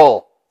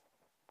control.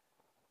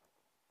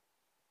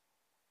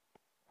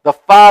 The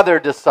Father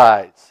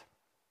decides,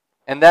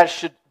 and that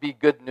should be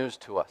good news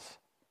to us.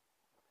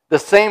 The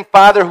same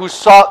Father who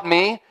sought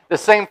me, the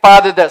same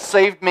Father that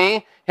saved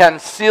me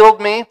and sealed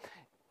me,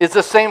 is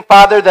the same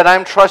Father that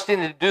I'm trusting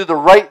to do the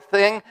right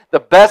thing, the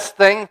best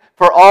thing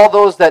for all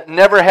those that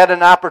never had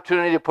an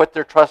opportunity to put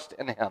their trust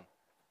in Him.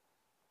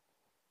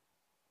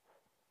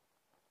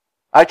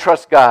 I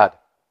trust God.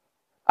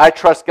 I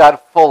trust God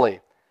fully.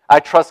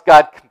 I trust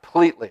God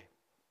completely.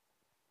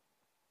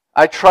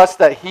 I trust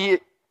that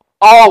He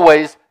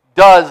always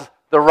does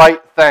the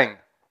right thing,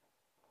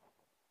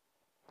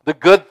 the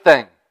good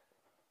thing,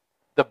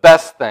 the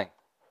best thing.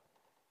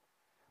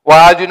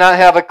 While I do not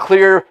have a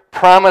clear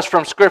promise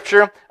from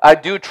Scripture, I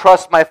do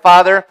trust my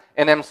Father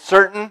and am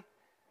certain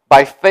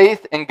by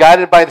faith and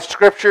guided by the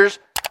Scriptures,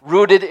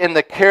 rooted in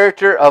the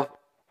character of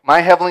my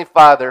Heavenly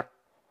Father,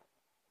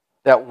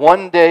 that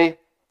one day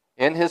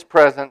in His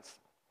presence,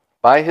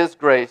 by His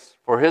grace,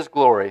 for His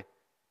glory,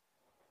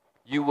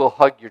 you will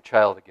hug your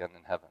child again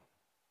in heaven.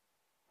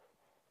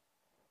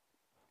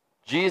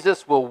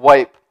 Jesus will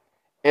wipe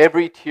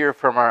every tear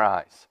from our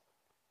eyes.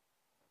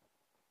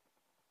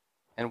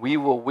 and we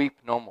will weep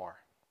no more,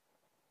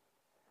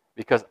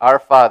 because our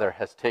Father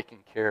has taken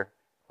care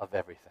of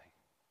everything.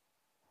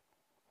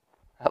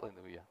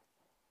 Hallelujah.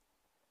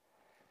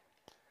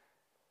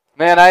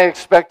 Man, I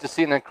expect to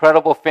see an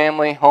incredible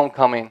family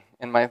homecoming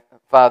in my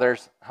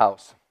Father's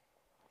house.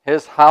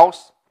 His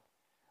house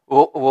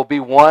will be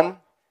one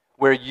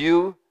where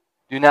you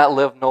do not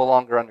live no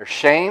longer under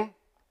shame,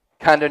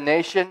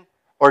 condemnation,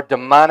 or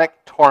demonic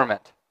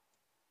torment,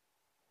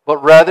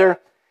 but rather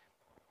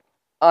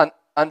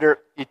under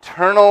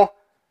eternal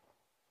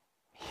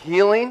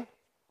healing,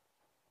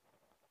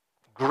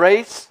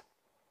 grace,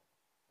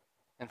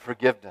 and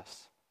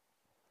forgiveness.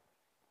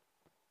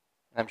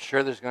 And I'm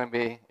sure there's going to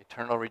be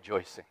eternal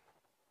rejoicing.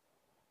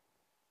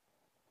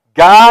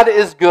 God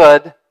is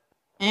good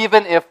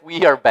even if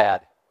we are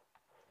bad.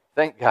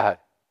 Thank God.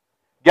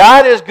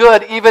 God is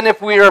good even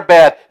if we are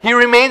bad. He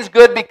remains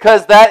good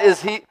because that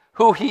is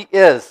who He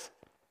is.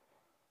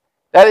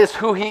 That is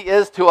who He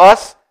is to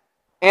us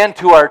and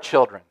to our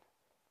children.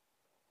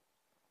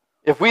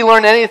 If we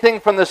learn anything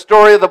from the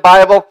story of the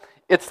Bible,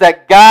 it's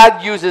that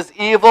God uses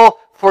evil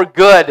for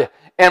good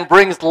and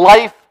brings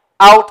life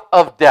out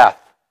of death.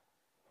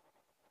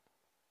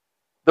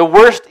 The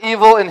worst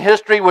evil in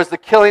history was the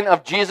killing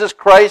of Jesus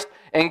Christ,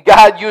 and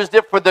God used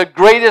it for the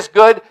greatest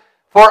good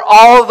for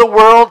all of the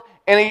world,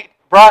 and He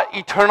brought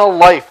eternal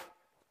life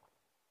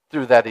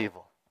through that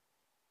evil.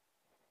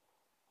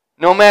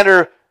 No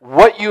matter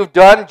what you've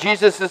done,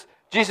 Jesus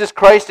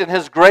Christ and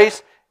His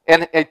grace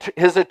and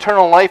His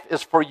eternal life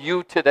is for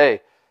you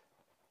today.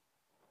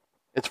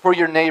 It's for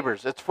your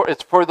neighbors.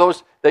 It's for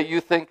those that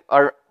you think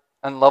are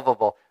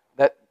unlovable,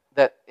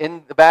 that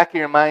in the back of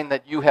your mind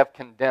that you have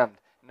condemned.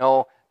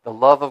 No, the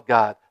love of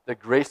God, the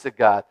grace of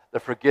God, the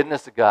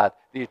forgiveness of God,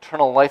 the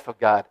eternal life of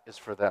God is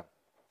for them.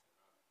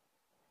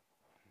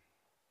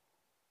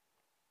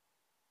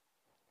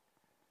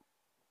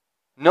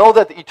 Know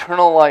that the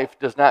eternal life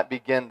does not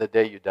begin the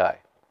day you die.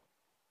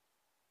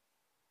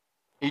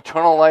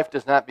 Eternal life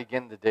does not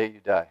begin the day you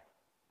die,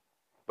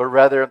 but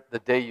rather the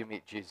day you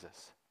meet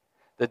Jesus.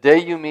 The day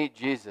you meet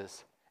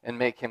Jesus and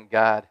make Him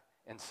God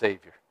and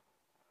Savior.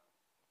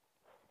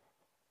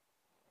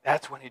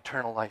 That's when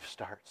eternal life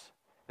starts.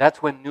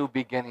 That's when new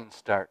beginning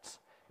starts.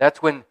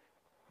 That's when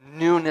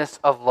newness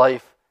of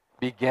life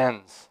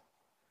begins.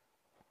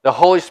 The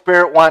Holy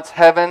Spirit wants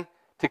heaven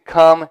to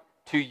come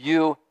to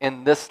you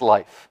in this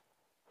life.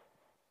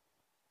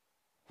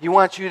 He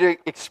wants you to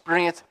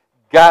experience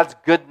God's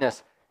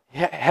goodness,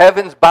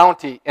 heaven's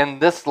bounty in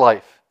this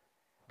life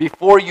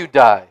before you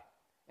die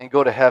and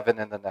go to heaven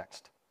in the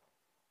next.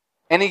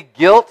 Any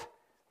guilt,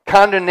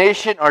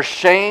 condemnation, or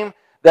shame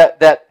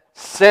that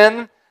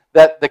sin,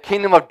 that the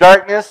kingdom of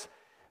darkness,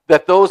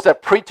 that those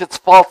that preach its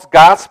false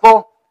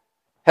gospel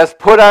has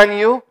put on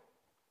you,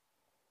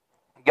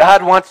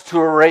 God wants to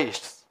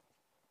erase.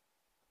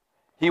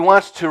 He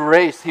wants to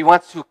erase. He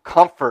wants to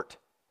comfort.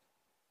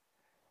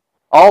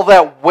 All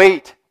that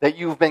weight that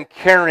you've been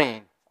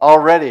carrying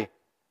already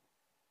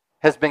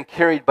has been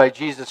carried by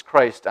Jesus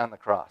Christ on the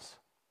cross.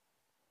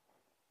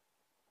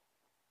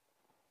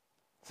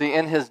 See,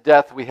 in His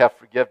death we have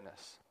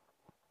forgiveness,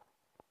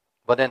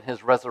 but in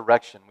His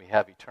resurrection we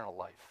have eternal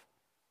life.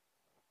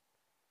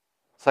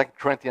 2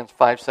 Corinthians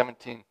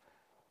 5:17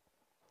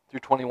 through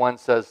 21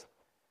 says,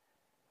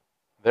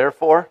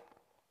 "Therefore,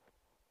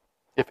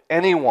 if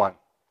anyone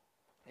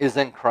is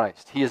in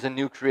Christ, he is a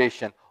new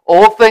creation.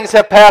 Old things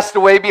have passed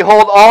away.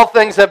 Behold, all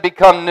things have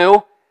become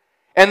new.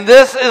 And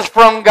this is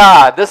from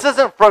God." This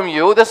isn't from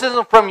you. This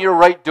isn't from your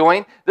right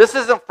doing. This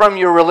isn't from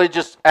your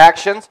religious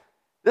actions.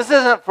 This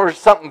isn't for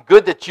something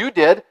good that you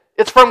did.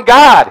 It's from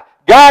God.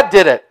 God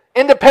did it,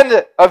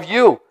 independent of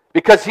you,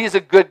 because He's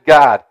a good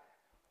God,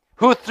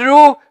 who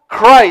through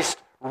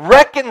Christ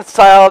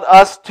reconciled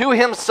us to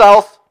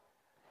Himself.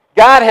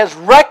 God has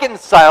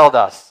reconciled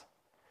us.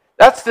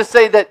 That's to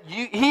say that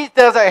He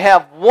doesn't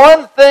have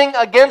one thing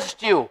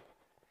against you.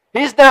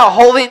 He's not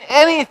holding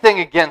anything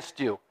against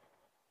you.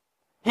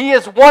 He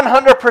is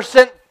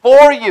 100%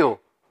 for you.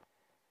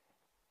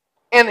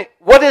 And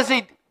what does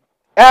He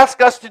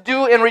ask us to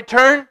do in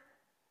return?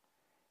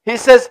 He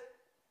says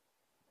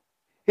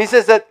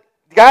that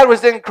God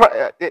was in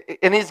Christ,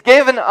 and He's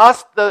given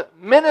us the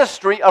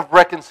ministry of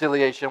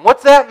reconciliation.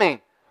 What's that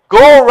mean?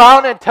 Go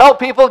around and tell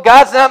people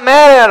God's not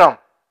mad at them.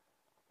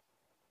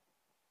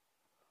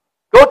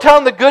 Go tell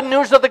them the good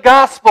news of the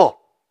gospel.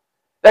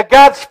 That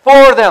God's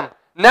for them,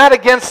 not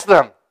against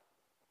them.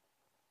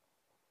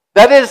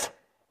 That is,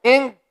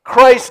 in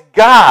Christ,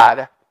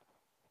 God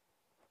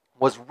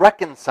was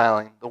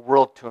reconciling the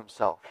world to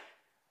Himself.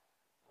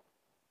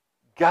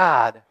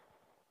 God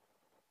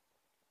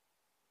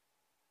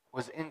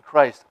was in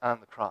Christ on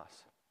the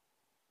cross.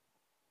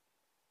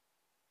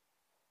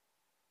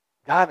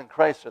 God and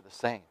Christ are the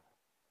same.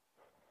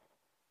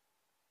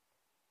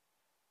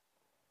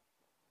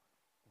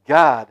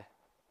 God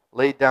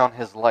laid down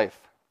His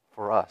life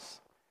for us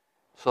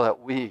so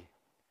that we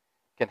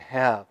can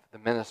have the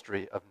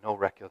ministry of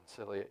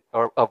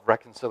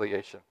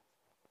reconciliation.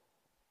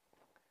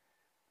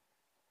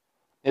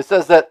 It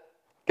says that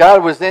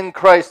God was in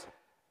Christ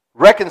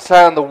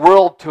reconciling the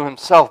world to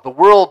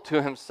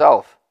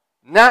himself,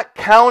 not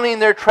counting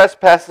their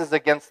trespasses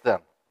against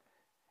them.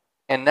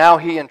 And now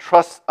he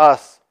entrusts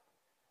us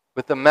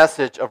with the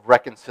message of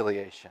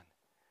reconciliation.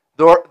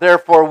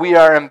 Therefore, we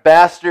are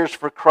ambassadors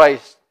for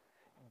Christ,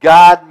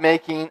 God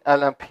making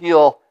an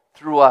appeal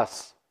through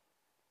us.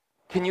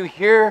 Can you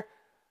hear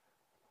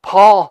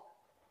Paul?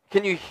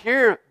 Can you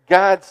hear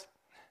God's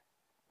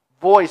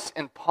voice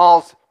in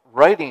Paul's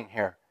writing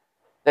here?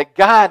 That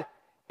God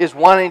is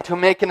wanting to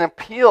make an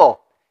appeal.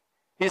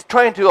 He's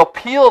trying to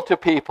appeal to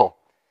people.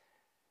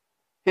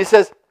 He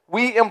says,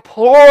 we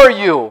implore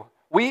you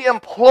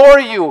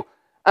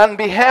on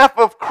behalf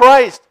of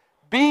Christ,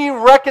 be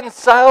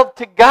reconciled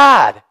to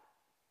God.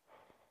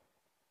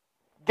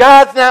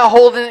 God's not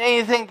holding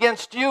anything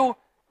against you.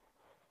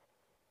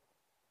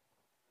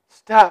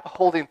 Stop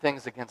holding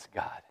things against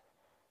God.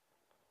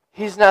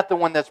 He's not the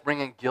one that's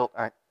putting guilt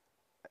on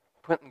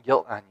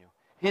you.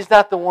 He's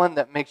not the one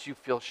that makes you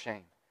feel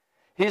shame.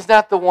 He's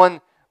not the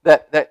one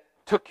that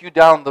took you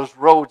down those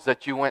roads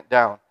that you went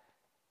down.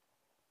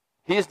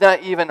 He's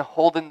not even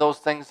holding those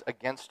things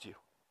against you.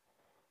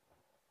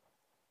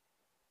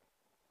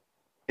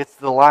 It's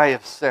the lie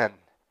of sin.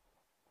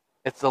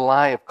 It's the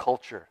lie of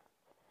culture.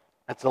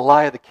 It's the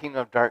lie of the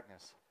kingdom of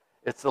darkness.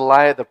 It's the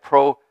lie of the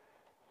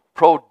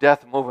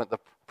pro-death movement, the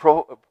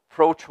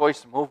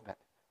pro-choice movement.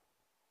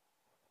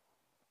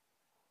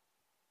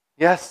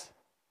 Yes,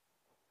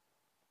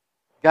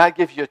 God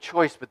gives you a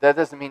choice, but that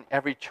doesn't mean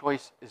every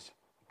choice is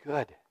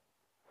good.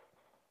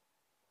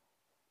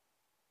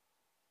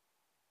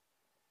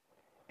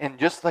 And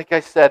just like I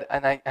said,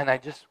 and I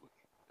just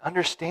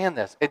understand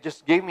this, it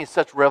just gave me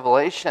such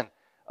revelation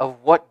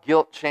of what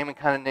guilt, shame, and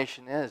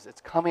condemnation is.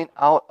 It's coming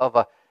out of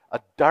a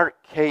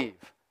dark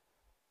cave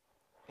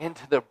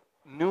into the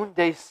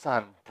noonday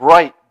sun,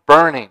 bright,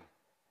 burning.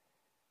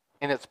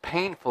 And it's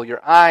painful.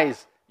 Your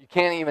eyes, you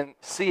can't even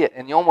see it,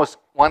 and you almost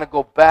want to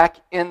go back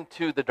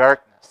into the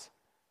darkness.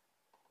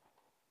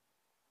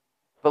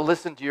 But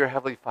listen to your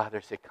Heavenly Father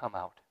say, come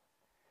out.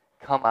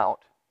 Come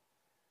out.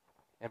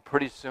 And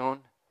pretty soon,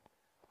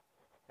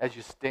 as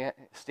you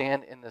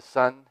stand in the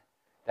sun,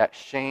 that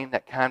shame,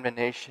 that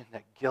condemnation,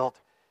 that guilt,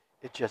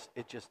 it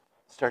just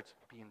starts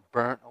being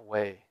burnt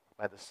away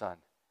by the sun.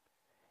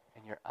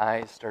 And your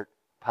eyes start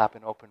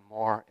popping open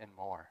more and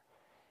more.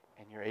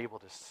 And you're able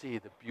to see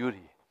the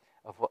beauty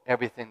of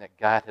everything that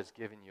God has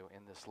given you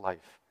in this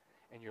life.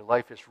 And your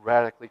life is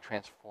radically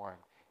transformed.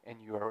 And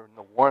you are in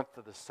the warmth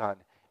of the sun.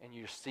 And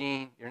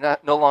you're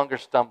no longer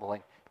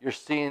stumbling. You're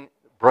seeing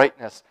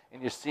brightness.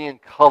 And you're seeing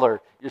color.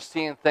 You're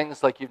seeing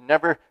things like you've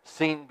never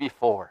seen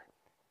before.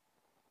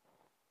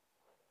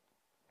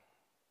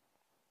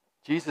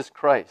 Jesus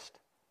Christ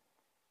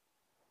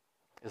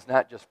is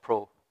not just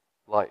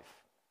pro-life.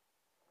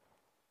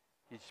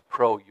 He's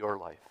pro your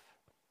life.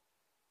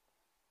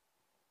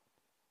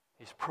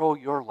 He's pro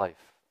your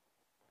life.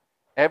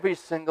 Every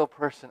single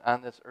person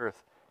on this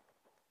earth,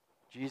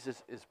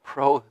 Jesus is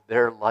pro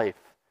their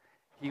life.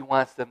 He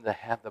wants them to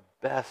have the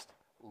best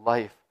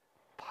life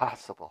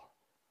possible.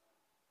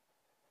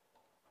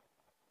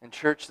 And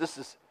church,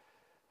 this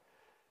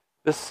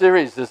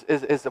series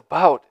is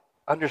about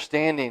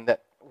understanding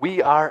that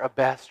we are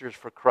ambassadors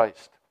for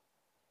Christ.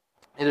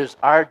 It is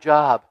our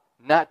job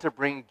not to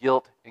bring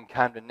guilt and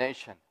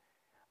condemnation.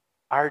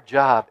 Our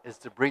job is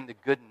to bring the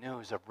good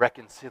news of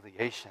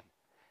reconciliation,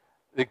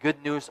 the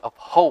good news of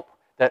hope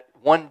that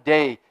one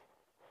day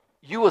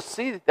you will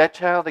see that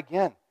child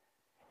again.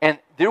 And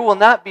there will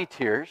not be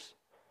tears.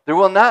 There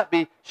will not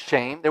be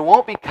shame. There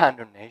won't be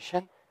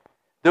condemnation.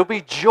 There'll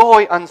be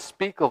joy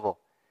unspeakable.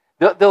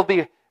 There'll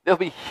be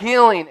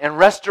healing and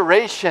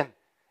restoration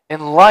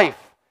in life.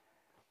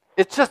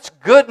 It's such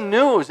good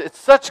news. It's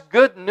such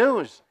good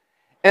news.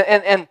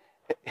 And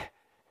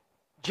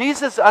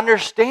Jesus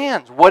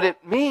understands what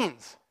it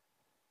means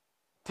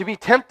to be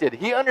tempted.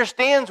 He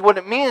understands what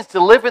it means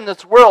to live in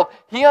this world.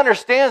 He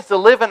understands to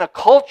live in a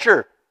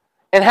culture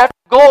and have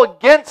to go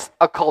against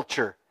a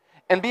culture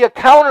and be a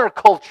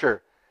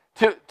counterculture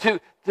to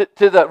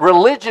the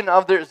religion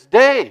of this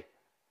day.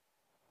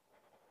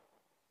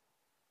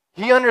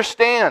 He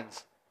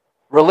understands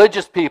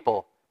religious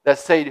people that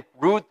say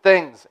rude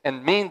things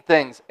and mean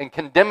things and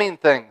condemning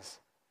things.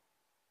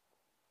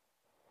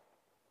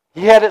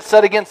 He had it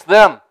set against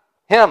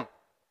him.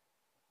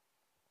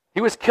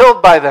 He was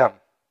killed by them.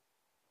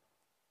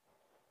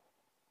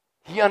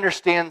 He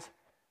understands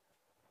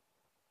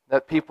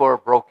that people are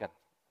broken.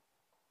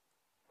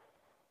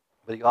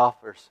 But he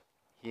offers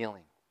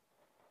healing.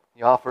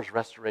 He offers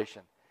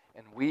restoration.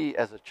 And we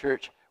as a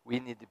church, we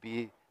need to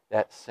be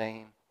that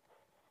same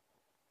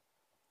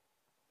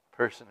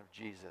person of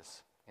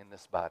Jesus in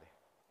this body.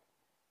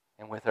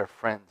 And with our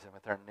friends and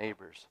with our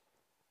neighbors.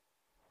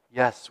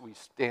 Yes, we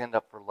stand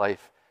up for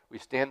life. We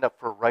stand up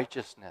for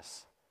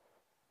righteousness.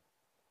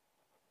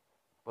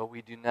 But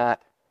we do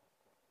not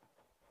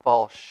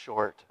fall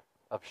short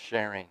of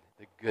sharing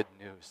the good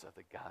news of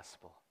the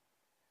gospel.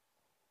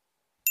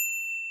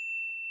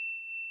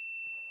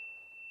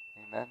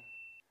 Amen.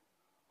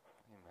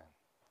 Amen.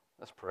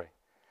 Let's pray.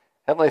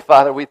 Heavenly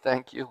Father, we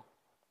thank you.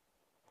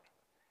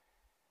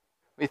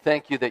 We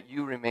thank you that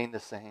you remain the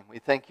same. We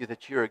thank you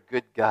that you're a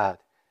good God.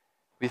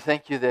 We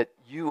thank you that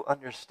you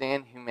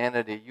understand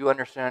humanity. You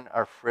understand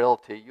our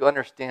frailty. You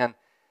understand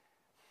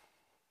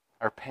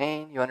our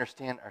pain. You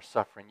understand our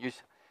suffering. You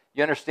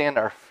understand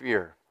our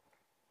fear.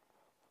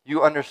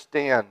 You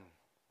understand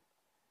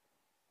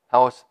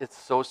how it's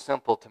so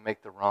simple to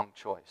make the wrong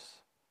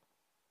choice.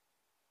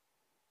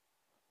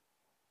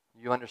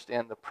 You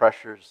understand the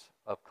pressures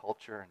of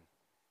culture and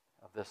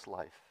of this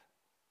life.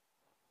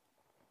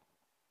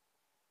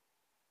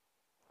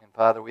 And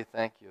Father, we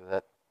thank you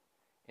that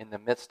in the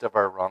midst of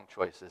our wrong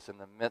choices, in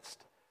the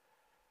midst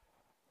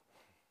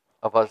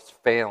of us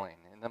failing,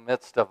 in the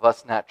midst of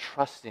us not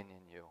trusting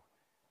in you,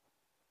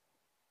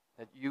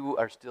 that you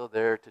are still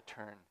there to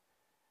turn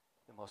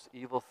the most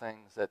evil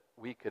things that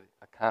we could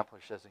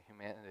accomplish as a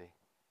humanity,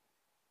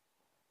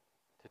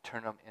 to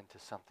turn them into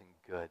something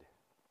good,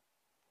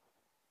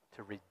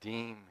 to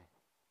redeem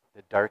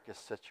the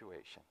darkest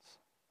situations,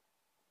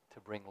 to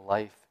bring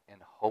life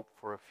and hope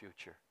for a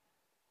future,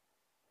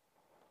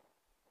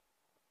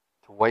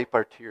 to wipe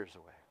our tears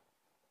away.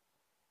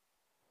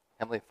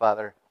 Heavenly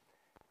Father,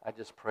 I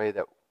just pray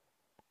that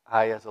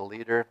I, as a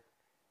leader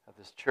of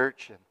this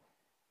church and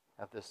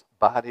of this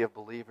body of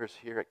believers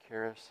here at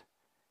Charis,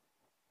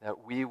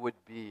 that we would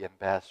be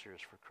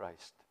ambassadors for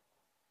Christ,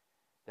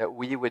 that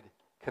we would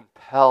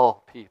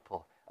compel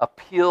people,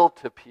 appeal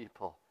to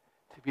people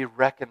to be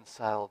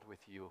reconciled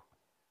with you.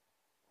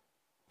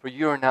 For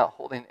you are not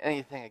holding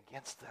anything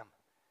against them,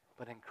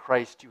 but in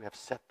Christ you have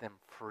set them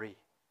free.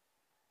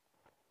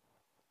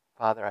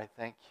 Father, I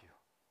thank you.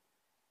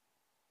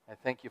 I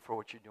thank you for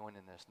what you're doing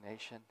in this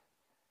nation.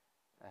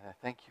 And I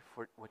thank you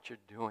for what you're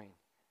doing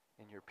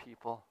in your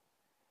people.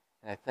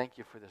 And I thank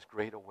you for this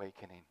great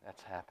awakening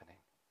that's happening.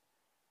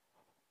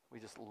 We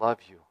just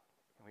love you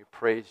and we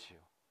praise you.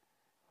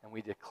 And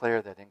we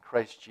declare that in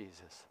Christ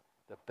Jesus,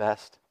 the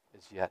best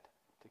is yet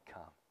to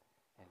come.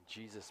 In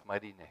Jesus'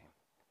 mighty name,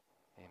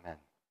 amen.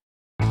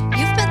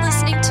 You've been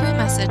listening to a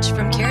message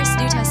from Charis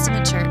New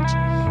Testament Church.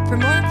 For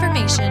more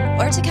information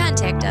or to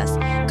contact us,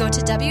 go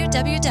to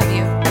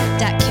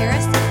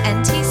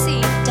www.charisntc.com.